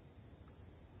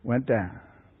went down.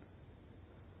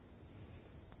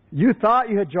 You thought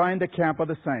you had joined the camp of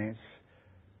the saints.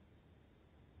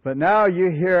 But now you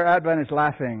hear Adventists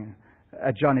laughing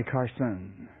at Johnny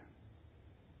Carson.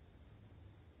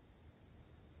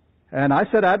 And I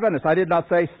said Adventists. I did not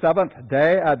say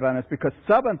Seventh-day Adventists, because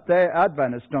Seventh-day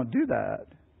Adventists don't do that.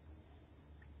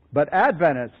 But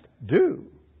Adventists do.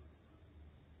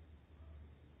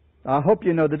 I hope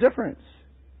you know the difference.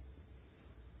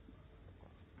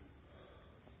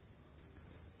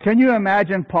 Can you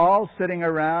imagine Paul sitting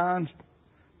around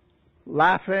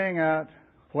laughing at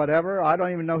whatever? I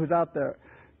don't even know who's out there.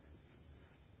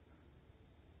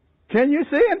 Can you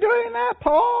see him doing that?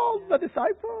 Paul, the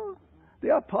disciple,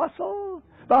 the apostle,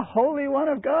 the Holy One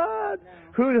of God,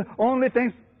 who only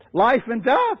thinks life and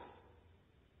death.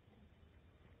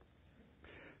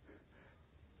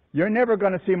 You're never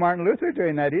going to see Martin Luther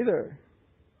doing that either.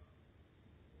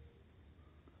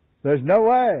 There's no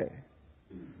way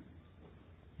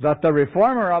that the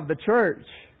reformer of the church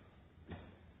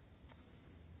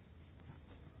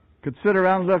could sit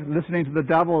around listening to the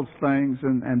devil's things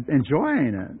and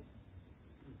enjoying it.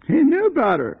 He knew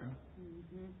better.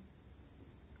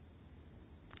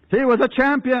 He was a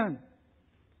champion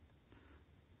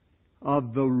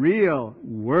of the real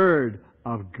Word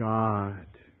of God.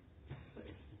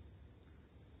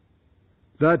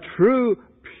 The true,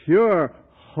 pure,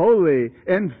 holy,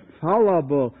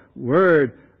 infallible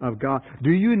Word of God.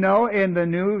 Do you know in the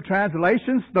new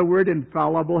translations the word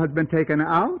infallible has been taken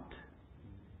out?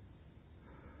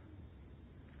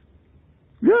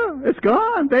 Yeah, it's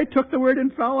gone. They took the word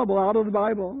infallible out of the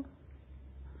Bible.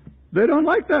 They don't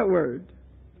like that word.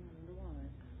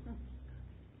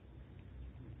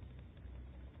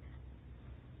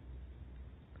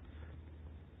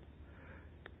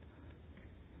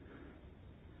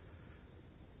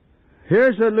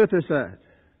 Here's what Luther said.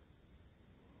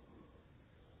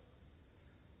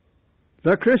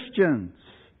 The Christians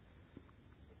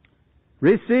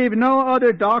receive no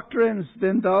other doctrines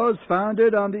than those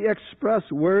founded on the express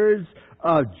words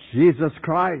of Jesus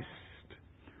Christ,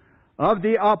 of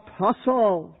the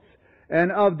apostles,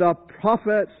 and of the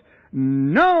prophets.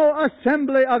 No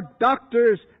assembly of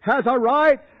doctors has a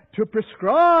right to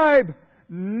prescribe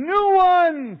new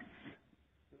ones.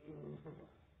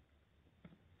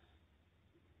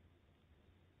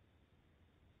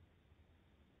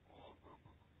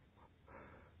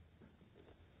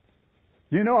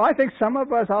 You know, I think some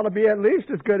of us ought to be at least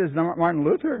as good as Martin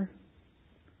Luther,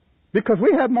 because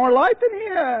we have more light than he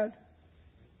had.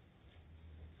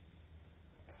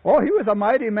 Oh, he was a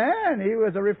mighty man. He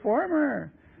was a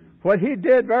reformer. What he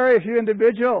did, very few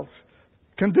individuals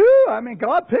can do. I mean,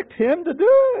 God picked him to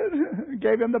do it,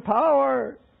 gave him the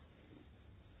power.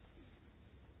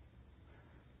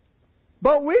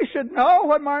 But we should know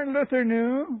what Martin Luther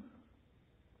knew.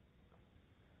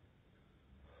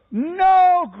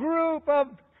 No group of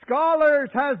scholars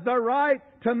has the right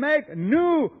to make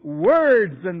new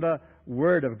words in the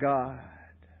Word of God.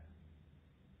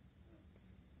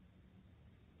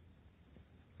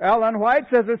 Ellen White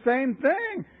says the same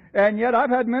thing, and yet I've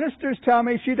had ministers tell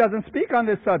me she doesn't speak on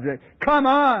this subject. Come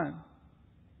on!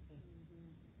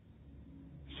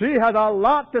 She has a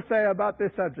lot to say about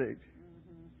this subject.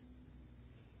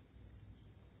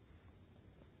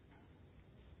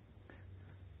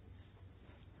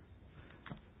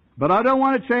 But I don't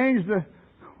want to change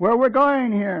where we're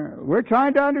going here. We're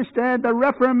trying to understand the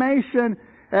Reformation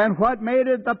and what made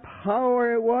it the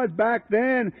power it was back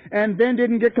then and then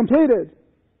didn't get completed.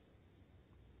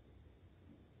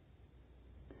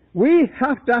 We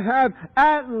have to have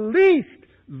at least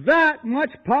that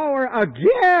much power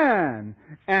again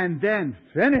and then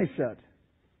finish it.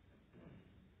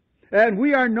 And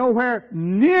we are nowhere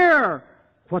near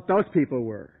what those people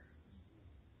were.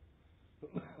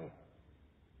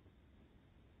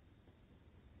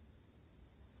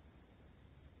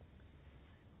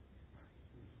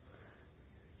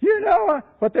 You know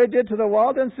what they did to the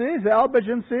Waldenses, the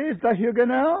Albigenses, the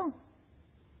Huguenots?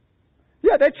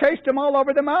 Yeah, they chased them all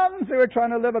over the mountains. They were trying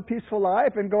to live a peaceful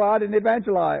life and go out and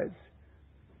evangelize.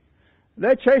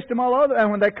 They chased them all over,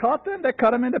 and when they caught them, they cut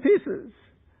them into pieces.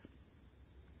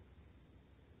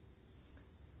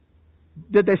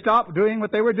 Did they stop doing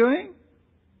what they were doing?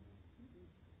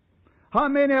 How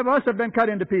many of us have been cut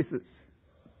into pieces?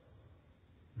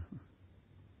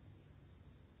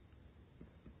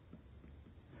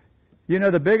 You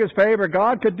know, the biggest favor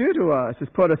God could do to us is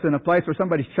put us in a place where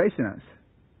somebody's chasing us.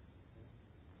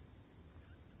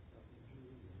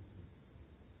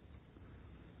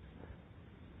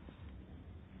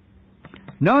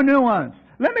 No nuance.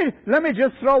 Let me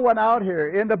just throw one out here.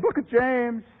 In the book of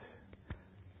James,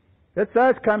 it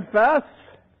says, confess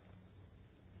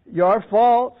your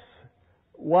faults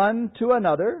one to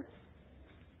another.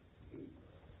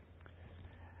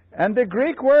 And the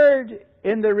Greek word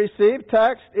in the received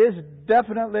text is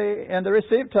definitely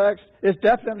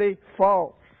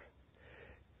false.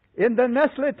 In the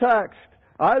Nestle text,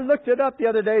 I looked it up the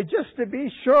other day just to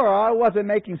be sure I wasn't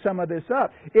making some of this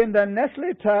up. In the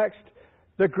Nestle text,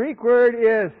 the Greek word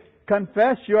is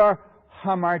confess your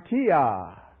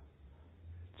hamartia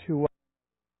to.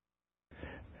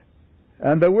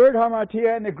 And the word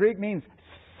hamartia in the Greek means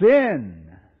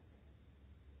sin.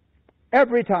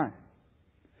 Every time.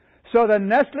 So the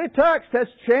Nestle text has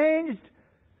changed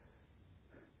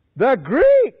the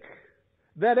Greek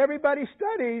that everybody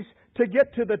studies to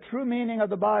get to the true meaning of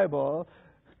the Bible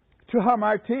to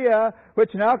hamartia,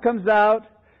 which now comes out,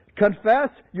 confess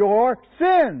your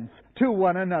sins to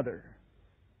one another.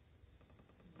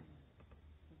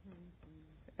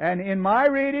 And in my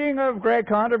reading of Great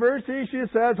Controversy, she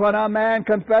says, when a man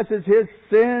confesses his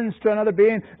sins to another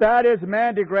being, that is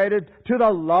man degraded to the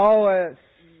lowest.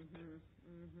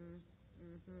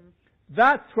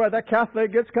 That's where the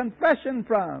Catholic gets confession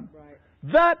from. Right.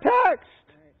 That text.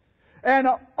 Right. And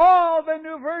all the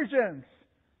new versions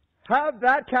have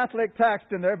that Catholic text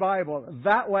in their Bible.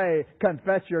 That way,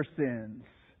 confess your sins.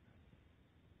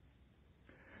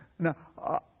 Now,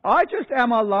 I just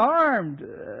am alarmed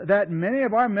that many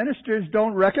of our ministers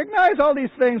don't recognize all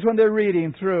these things when they're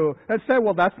reading through and say,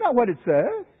 well, that's not what it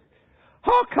says.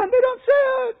 How come they don't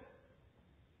say it?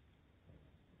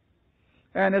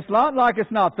 And it's not like it's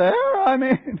not there. I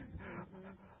mean,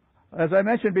 as I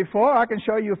mentioned before, I can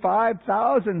show you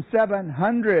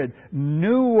 5,700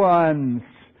 new ones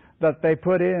that they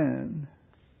put in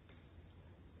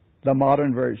the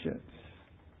modern versions.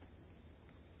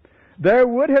 There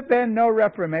would have been no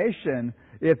Reformation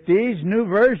if these new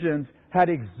versions had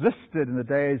existed in the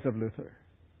days of Luther.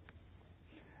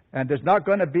 And there's not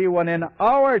going to be one in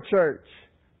our church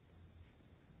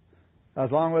as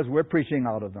long as we're preaching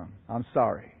out of them. I'm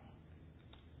sorry.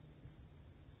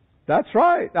 That's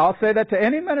right. I'll say that to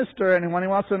any minister, and when he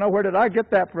wants to know where did I get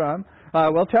that from,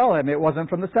 we'll tell him it wasn't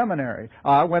from the seminary.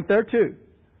 I went there too.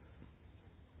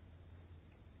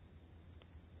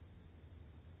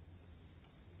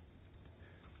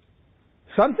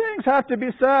 Some things have to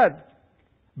be said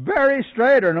very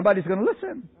straight or nobody's going to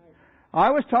listen. I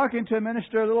was talking to a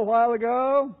minister a little while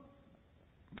ago.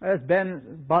 It's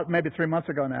been about maybe 3 months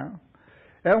ago now.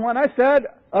 And when I said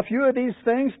a few of these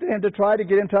things to him to try to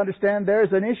get him to understand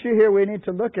there's an issue here we need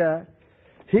to look at,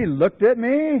 he looked at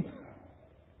me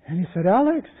and he said,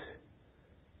 Alex,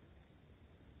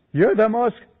 you're the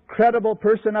most credible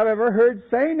person I've ever heard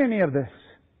saying any of this.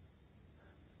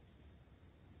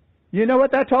 You know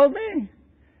what that told me?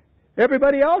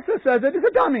 Everybody else that says it is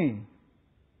a dummy.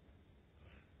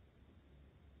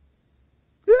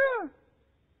 Yeah.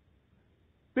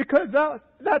 Because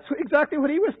that's exactly what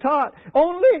he was taught.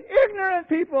 Only ignorant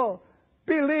people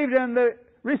believed in the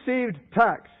received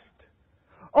text.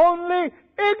 Only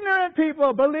ignorant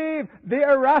people believe the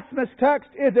Erasmus text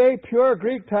is a pure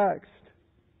Greek text.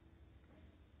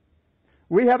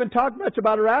 We haven't talked much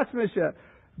about Erasmus yet.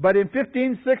 But in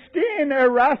 1516,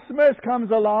 Erasmus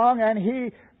comes along and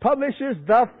he publishes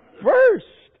the first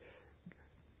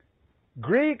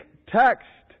Greek text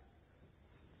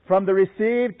from the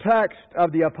received text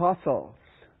of the apostles.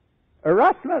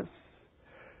 Erasmus.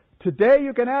 Today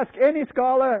you can ask any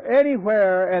scholar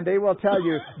anywhere and they will tell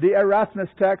you the Erasmus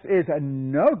text is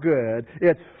no good.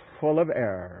 It's full of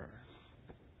error.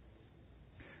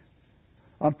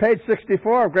 On page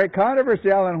 64 of Great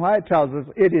Controversy, Ellen White tells us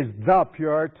it is the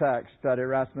pure text that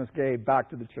Erasmus gave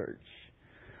back to the church.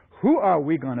 Who are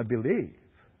we going to believe?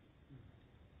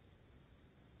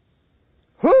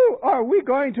 Who are we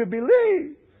going to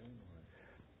believe?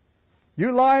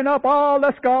 You line up all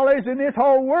the scholars in this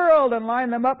whole world and line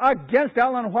them up against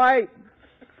Ellen White,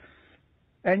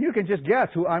 and you can just guess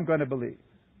who I'm going to believe.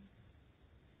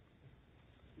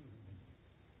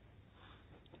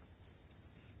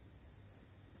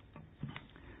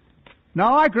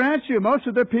 Now, I grant you, most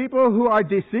of the people who are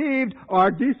deceived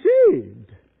are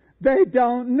deceived. They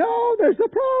don't know there's a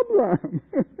problem.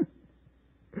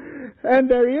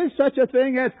 And there is such a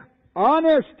thing as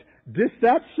honest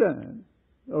deception.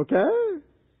 Okay?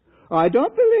 I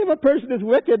don't believe a person is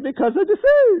wicked because they're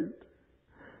deceived.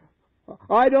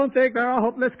 I don't think they're a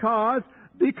hopeless cause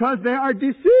because they are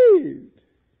deceived.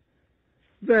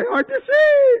 They are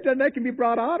deceived, and they can be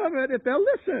brought out of it if they'll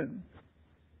listen.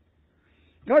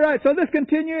 All right, so let's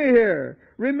continue here.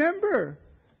 Remember,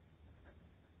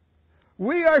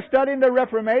 we are studying the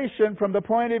Reformation from the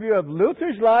point of view of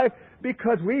Luther's life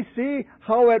because we see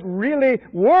how it really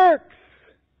works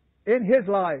in his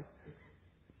life.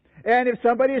 And if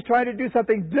somebody is trying to do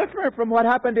something different from what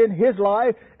happened in his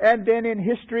life and then in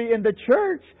history in the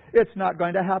church, it's not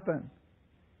going to happen.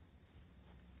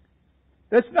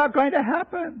 It's not going to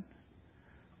happen.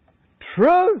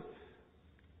 Truth.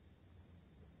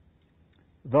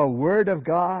 The Word of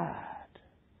God.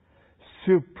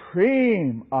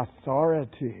 Supreme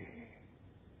authority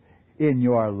in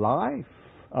your life.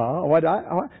 Did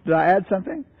I add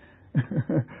something?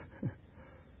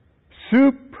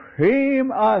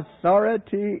 Supreme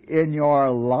authority in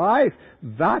your life.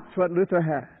 That's what Luther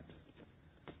had.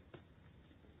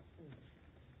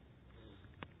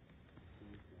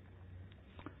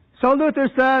 So Luther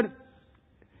said,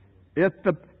 if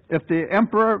the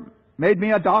emperor made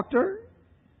me a doctor,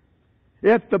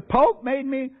 if the Pope made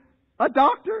me a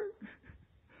doctor,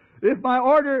 if my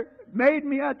order made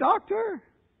me a doctor,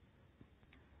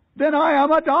 then I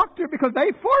am a doctor because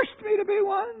they forced me to be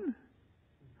one.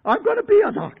 I'm going to be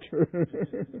a doctor.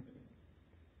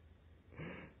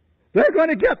 They're going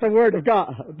to get the Word of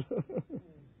God.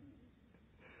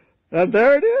 And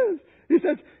there it is. He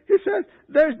says,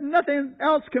 there's nothing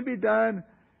else can be done.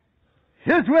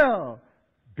 His will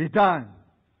be done.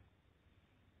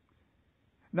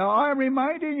 Now, I'm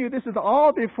reminding you, this is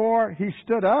all before he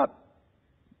stood up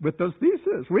with those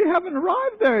theses. We haven't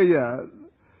arrived there yet.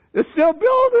 It's still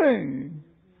building.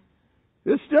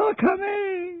 It's still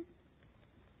coming.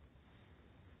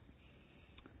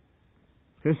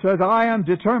 He says, I am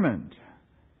determined.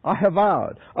 I have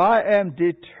vowed. I am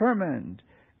determined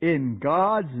in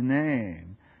God's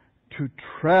name to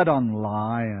tread on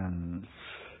lions,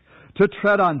 to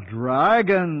tread on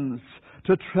dragons,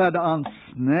 to tread on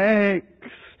snakes.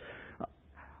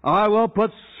 I will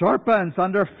put serpents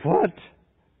underfoot.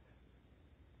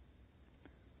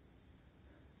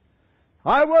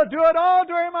 I will do it all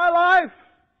during my life.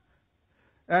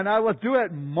 And I will do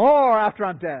it more after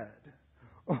I'm dead.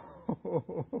 I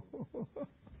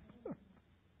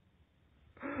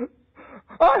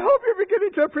hope you're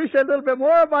beginning to appreciate a little bit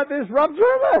more about this rough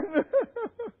German.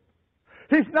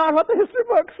 He's not what the history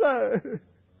books say.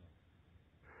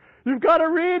 You've got to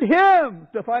read him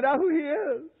to find out who he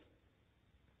is.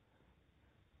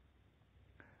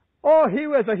 Oh, he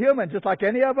was a human, just like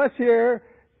any of us here.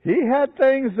 He had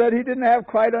things that he didn't have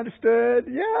quite understood.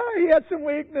 Yeah, he had some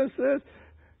weaknesses.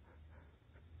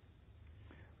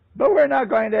 But we're not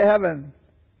going to heaven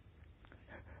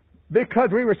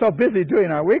because we were so busy doing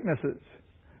our weaknesses.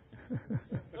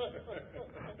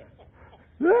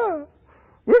 Yeah.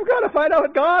 We've got to find out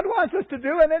what God wants us to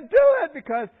do and then do it,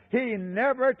 because He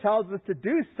never tells us to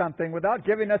do something without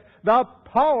giving us the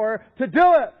power to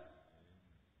do it.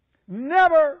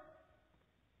 Never.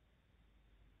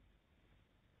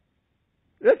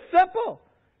 It's simple.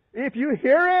 If you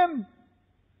hear Him,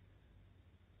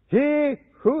 he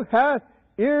who hath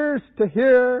ears to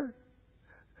hear,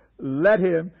 let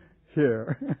him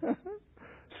hear.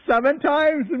 7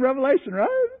 times in Revelation,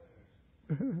 right?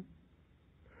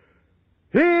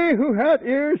 He who hath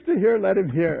ears to hear, let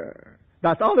him hear.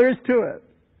 That's all there is to it.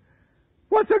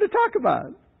 What's there to talk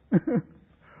about?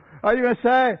 Are you going to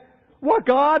say, well,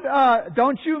 God,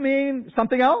 don't you mean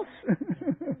something else?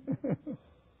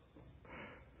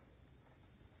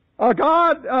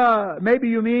 God, maybe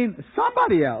you mean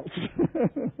somebody else.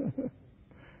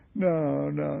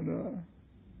 No.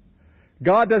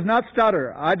 God does not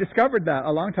stutter. I discovered that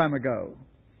a long time ago.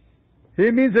 He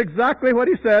means exactly what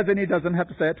He says, and He doesn't have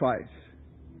to say it twice.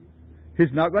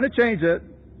 He's not going to change it,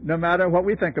 no matter what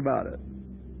we think about it.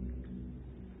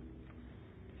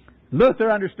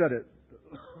 Luther understood it.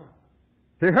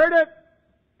 He heard it.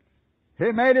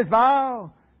 He made his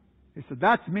vow. He said,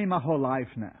 that's me my whole life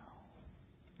now.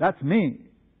 That's me.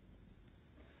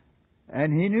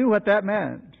 And he knew what that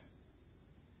meant.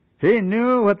 He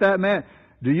knew what that meant.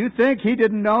 Do you think he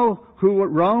didn't know who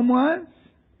Rome was?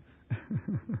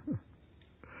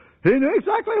 He knew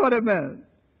exactly what it meant.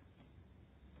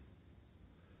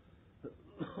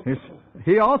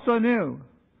 He also knew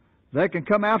they can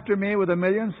come after me with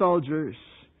 1,000,000 soldiers.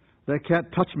 They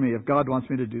can't touch me if God wants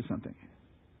me to do something.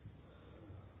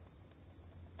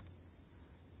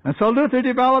 And so Luther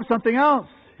developed something else.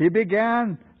 He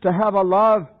began to have a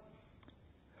love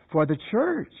for the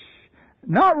church.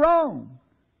 Not Rome.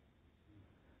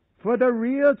 For the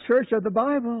real church of the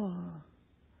Bible.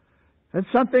 And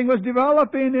something was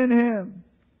developing in him.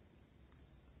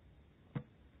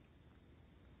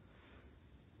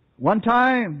 One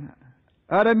time,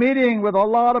 at a meeting with a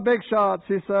lot of big shots,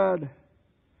 he said,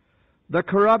 the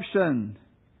corruption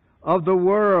of the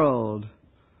world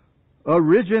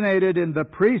originated in the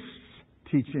priests'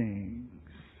 teachings.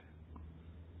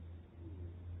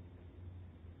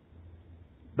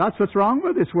 That's what's wrong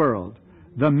with this world.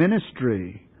 The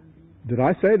ministry. Did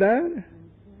I say that?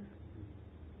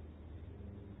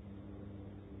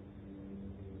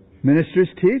 Ministers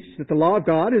teach that the law of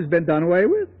God has been done away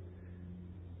with.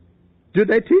 Do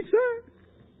they teach that?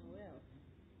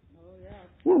 Oh, yeah.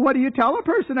 Well, what do you tell a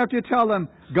person after you tell them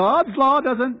God's law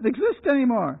doesn't exist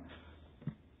anymore?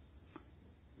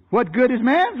 What good is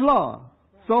man's law?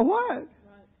 So what?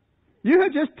 You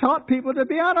have just taught people to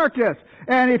be anarchists.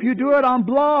 And if you do it on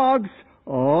blogs,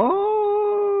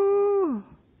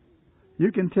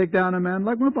 you can take down a man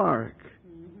like Mubarak.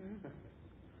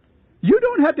 You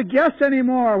don't have to guess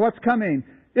anymore what's coming.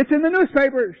 It's in the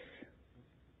newspapers.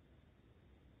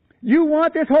 You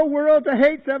want this whole world to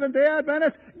hate Seventh-day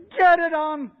Adventists? Get it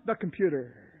on the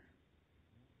computer.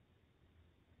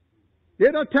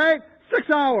 It'll take 6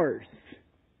 hours.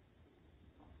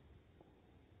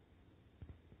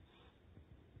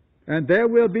 And there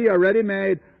will be a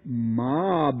ready-made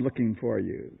mob looking for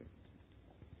you.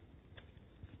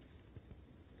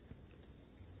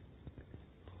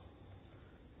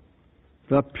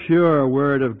 The pure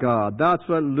Word of God. That's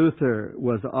what Luther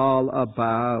was all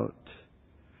about.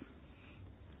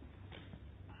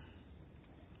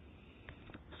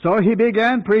 So he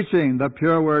began preaching the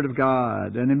pure Word of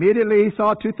God. And immediately he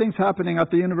saw two things happening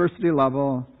at the university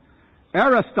level.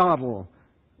 Aristotle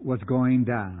was going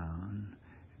down.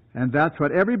 And that's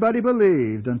what everybody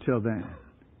believed until then.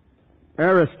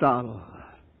 Aristotle.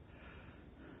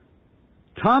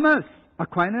 Thomas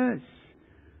Aquinas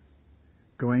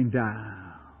going down.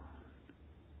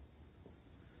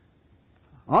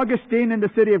 Augustine in the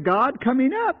City of God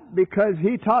coming up because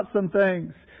he taught some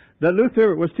things that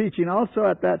Luther was teaching also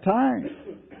at that time.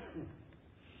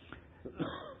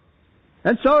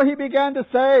 And so he began to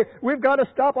say, we've got to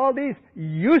stop all these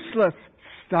useless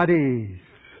studies.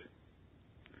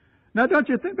 Now, don't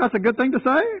you think that's a good thing to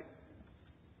say?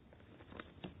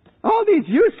 All these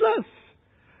useless.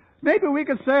 Maybe we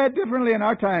could say it differently in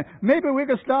our time. Maybe we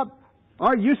could stop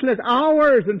our useless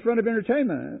hours in front of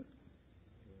entertainment.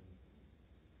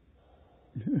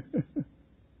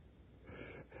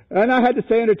 And I had to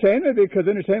say entertainment because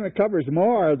entertainment covers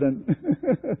more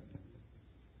than...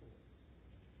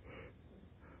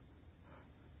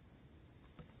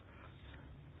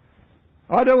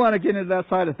 I don't want to get into that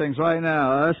side of things right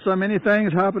now. There's so many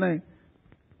things happening.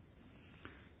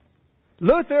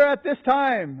 Luther at this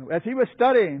time, as he was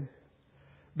studying,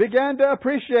 began to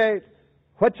appreciate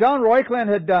what John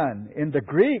Reuchlin had done in the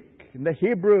Greek, in the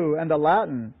Hebrew, and the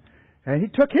Latin. And he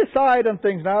took his side on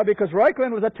things now because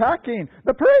Reuchlin was attacking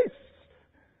the priests.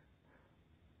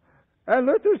 And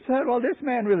Luther said, well, this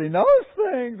man really knows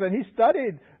things, and he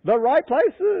studied the right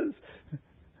places.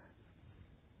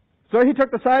 So he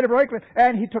took the side of Reuchlin,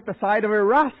 and he took the side of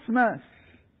Erasmus.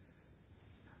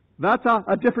 That's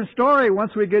a different story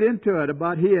once we get into it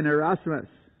about he and Erasmus.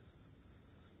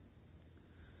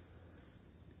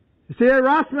 You see,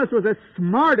 Erasmus was as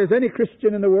smart as any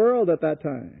Christian in the world at that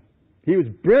time. He was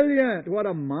brilliant. What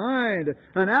a mind.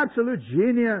 An absolute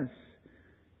genius.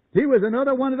 He was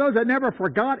another one of those that never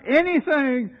forgot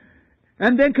anything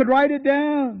and then could write it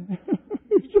down.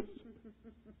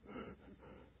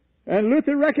 And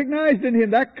Luther recognized in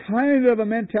him that kind of a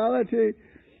mentality.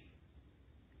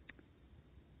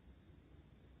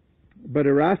 But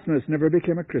Erasmus never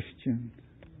became a Christian.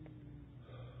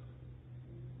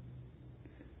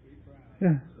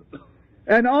 Yeah.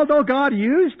 And although God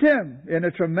used him in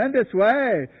a tremendous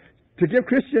way to give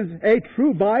Christians a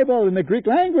true Bible in the Greek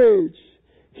language,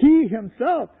 he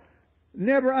himself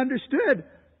never understood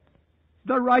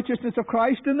the righteousness of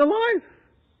Christ in the life.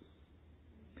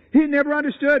 He never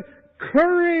understood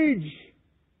courage.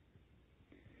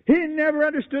 He never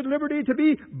understood liberty to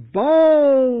be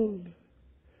bold.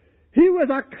 He was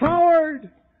a coward.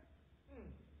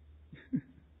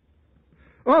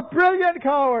 A brilliant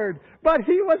coward, but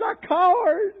he was a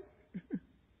coward.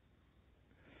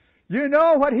 You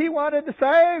know what he wanted to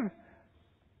save?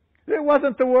 It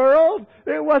wasn't the world.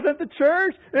 It wasn't the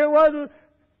church. It wasn't...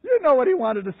 You know what he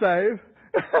wanted to save?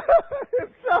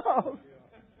 Himself.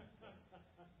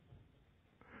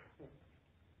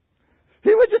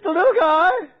 He was just a little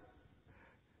guy,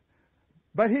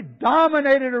 but he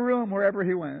dominated a room wherever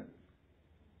he went.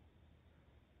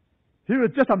 He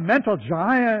was just a mental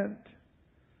giant.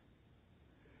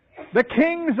 The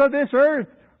kings of this earth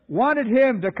wanted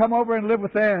him to come over and live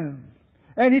with them,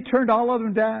 and he turned all of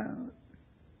them down.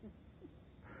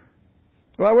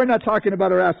 Well, we're not talking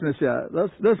about Erasmus yet.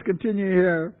 Let's continue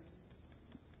here.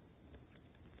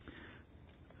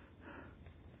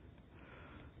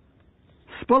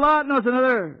 Spalatinus,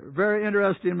 another very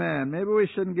interesting man. Maybe we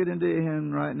shouldn't get into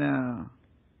him right now.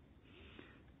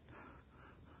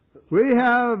 We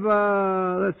have,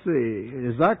 let's see,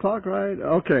 is that clock right?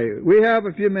 Okay, we have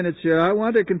a few minutes here. I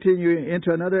want to continue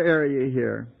into another area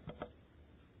here.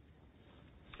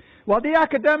 While the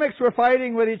academics were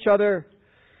fighting with each other,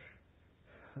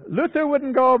 Luther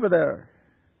wouldn't go over there.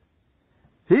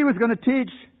 He was going to teach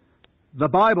the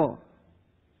Bible.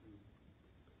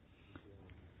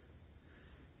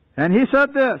 And he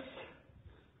said this.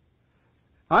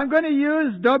 I'm going to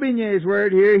use Daubigny's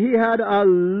word here. He had a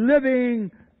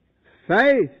living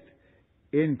faith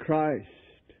in Christ.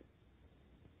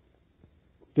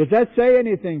 Does that say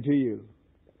anything to you?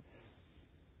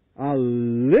 A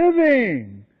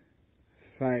living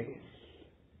faith.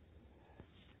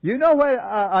 You know what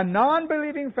a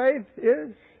non-believing faith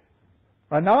is?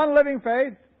 A non-living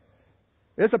faith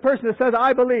is a person that says,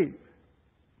 I believe.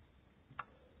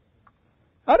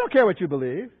 I don't care what you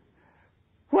believe.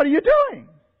 What are you doing?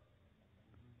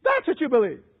 That's what you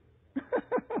believe.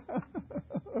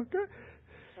 Okay?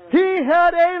 He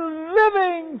had a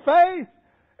living faith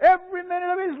every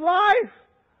minute of his life.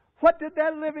 What did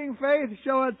that living faith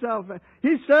show itself?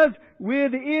 He says,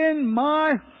 within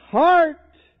my heart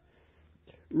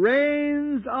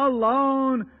reigns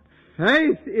alone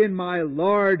faith in my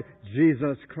Lord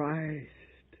Jesus Christ,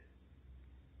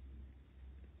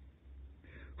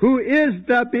 who is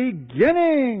the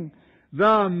beginning,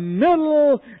 the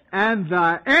middle, and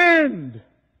the end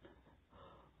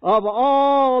of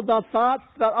all the thoughts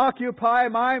that occupy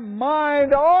my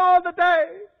mind all the day.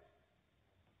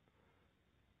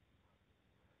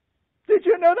 Did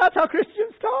you know that's how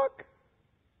Christians talk?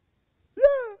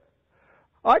 Yeah.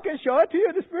 I can show it to you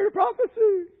in the spirit of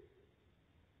prophecy.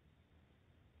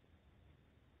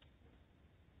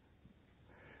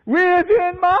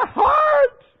 Within my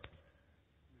heart,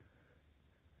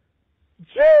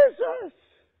 Jesus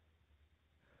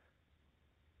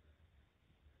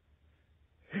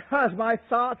has my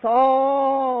thoughts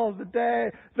all the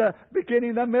day, the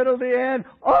beginning, the middle, the end,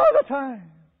 all the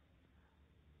time.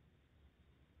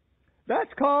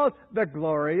 That's called the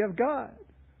glory of God.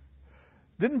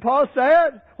 Didn't Paul say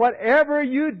it? Whatever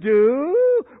you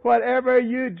do, whatever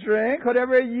you drink,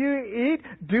 whatever you eat,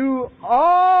 do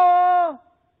all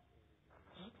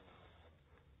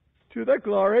to the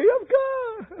glory of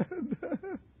God.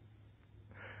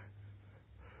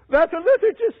 That's what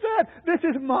Luther just said. This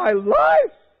is my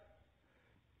life.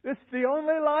 It's the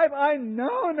only life I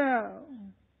know now.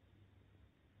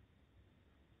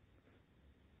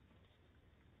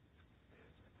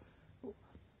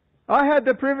 I had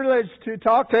the privilege to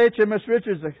talk to H.M.S.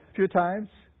 Richards a few times.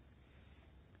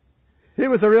 He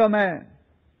was a real man.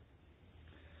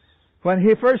 When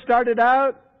he first started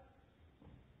out,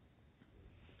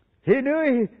 he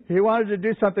knew he wanted to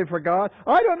do something for God.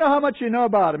 I don't know how much you know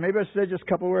about him. Maybe I should say just a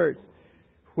couple words.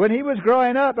 When he was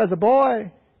growing up as a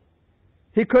boy,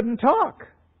 he couldn't talk.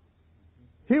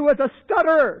 He was a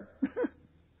stutterer.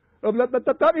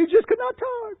 He just could not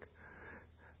talk.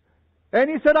 And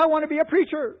he said, I want to be a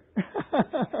preacher. And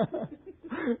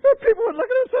people would look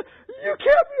at him and say, you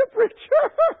can't be a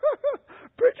preacher.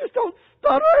 Preachers don't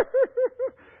stutter.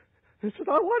 He said,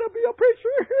 I want to be a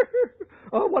preacher.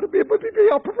 I want to be a preacher.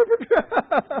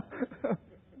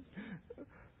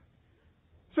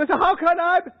 So I said, how can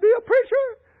I be a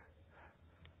preacher?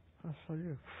 I said,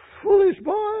 you foolish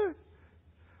boy.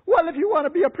 Well, if you want to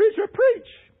be a preacher, preach.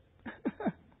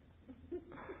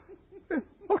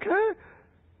 Okay.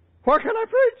 Where can I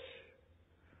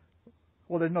preach?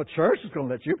 Well, there's no church that's going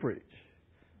to let you preach.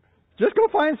 Just go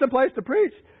find some place to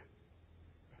preach.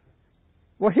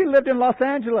 Well, he lived in Los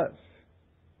Angeles.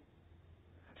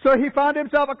 So he found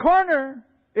himself a corner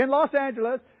in Los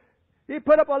Angeles. He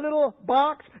put up a little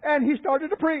box and he started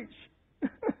to preach.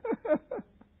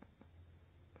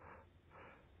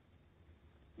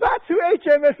 That's who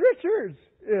H.M.S. Richards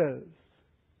is.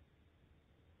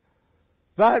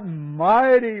 That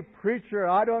mighty preacher.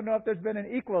 I don't know if there's been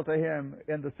an equal to him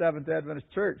in the Seventh Adventist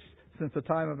Church since the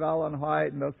time of Ellen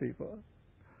White and those people.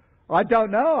 I don't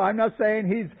know. I'm not saying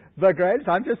he's the greatest.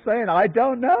 I'm just saying I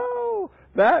don't know.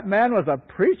 That man was a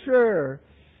preacher.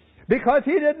 Because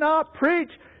he did not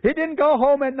preach. He didn't go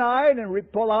home at night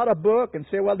and pull out a book and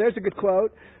say, well, there's a good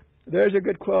quote. There's a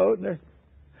good quote. That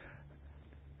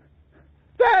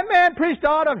man preached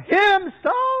out of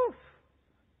himself.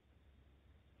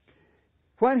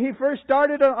 When he first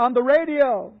started on the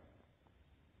radio,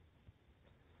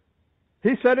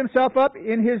 he set himself up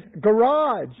in his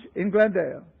garage in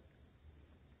Glendale.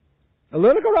 A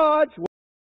little garage.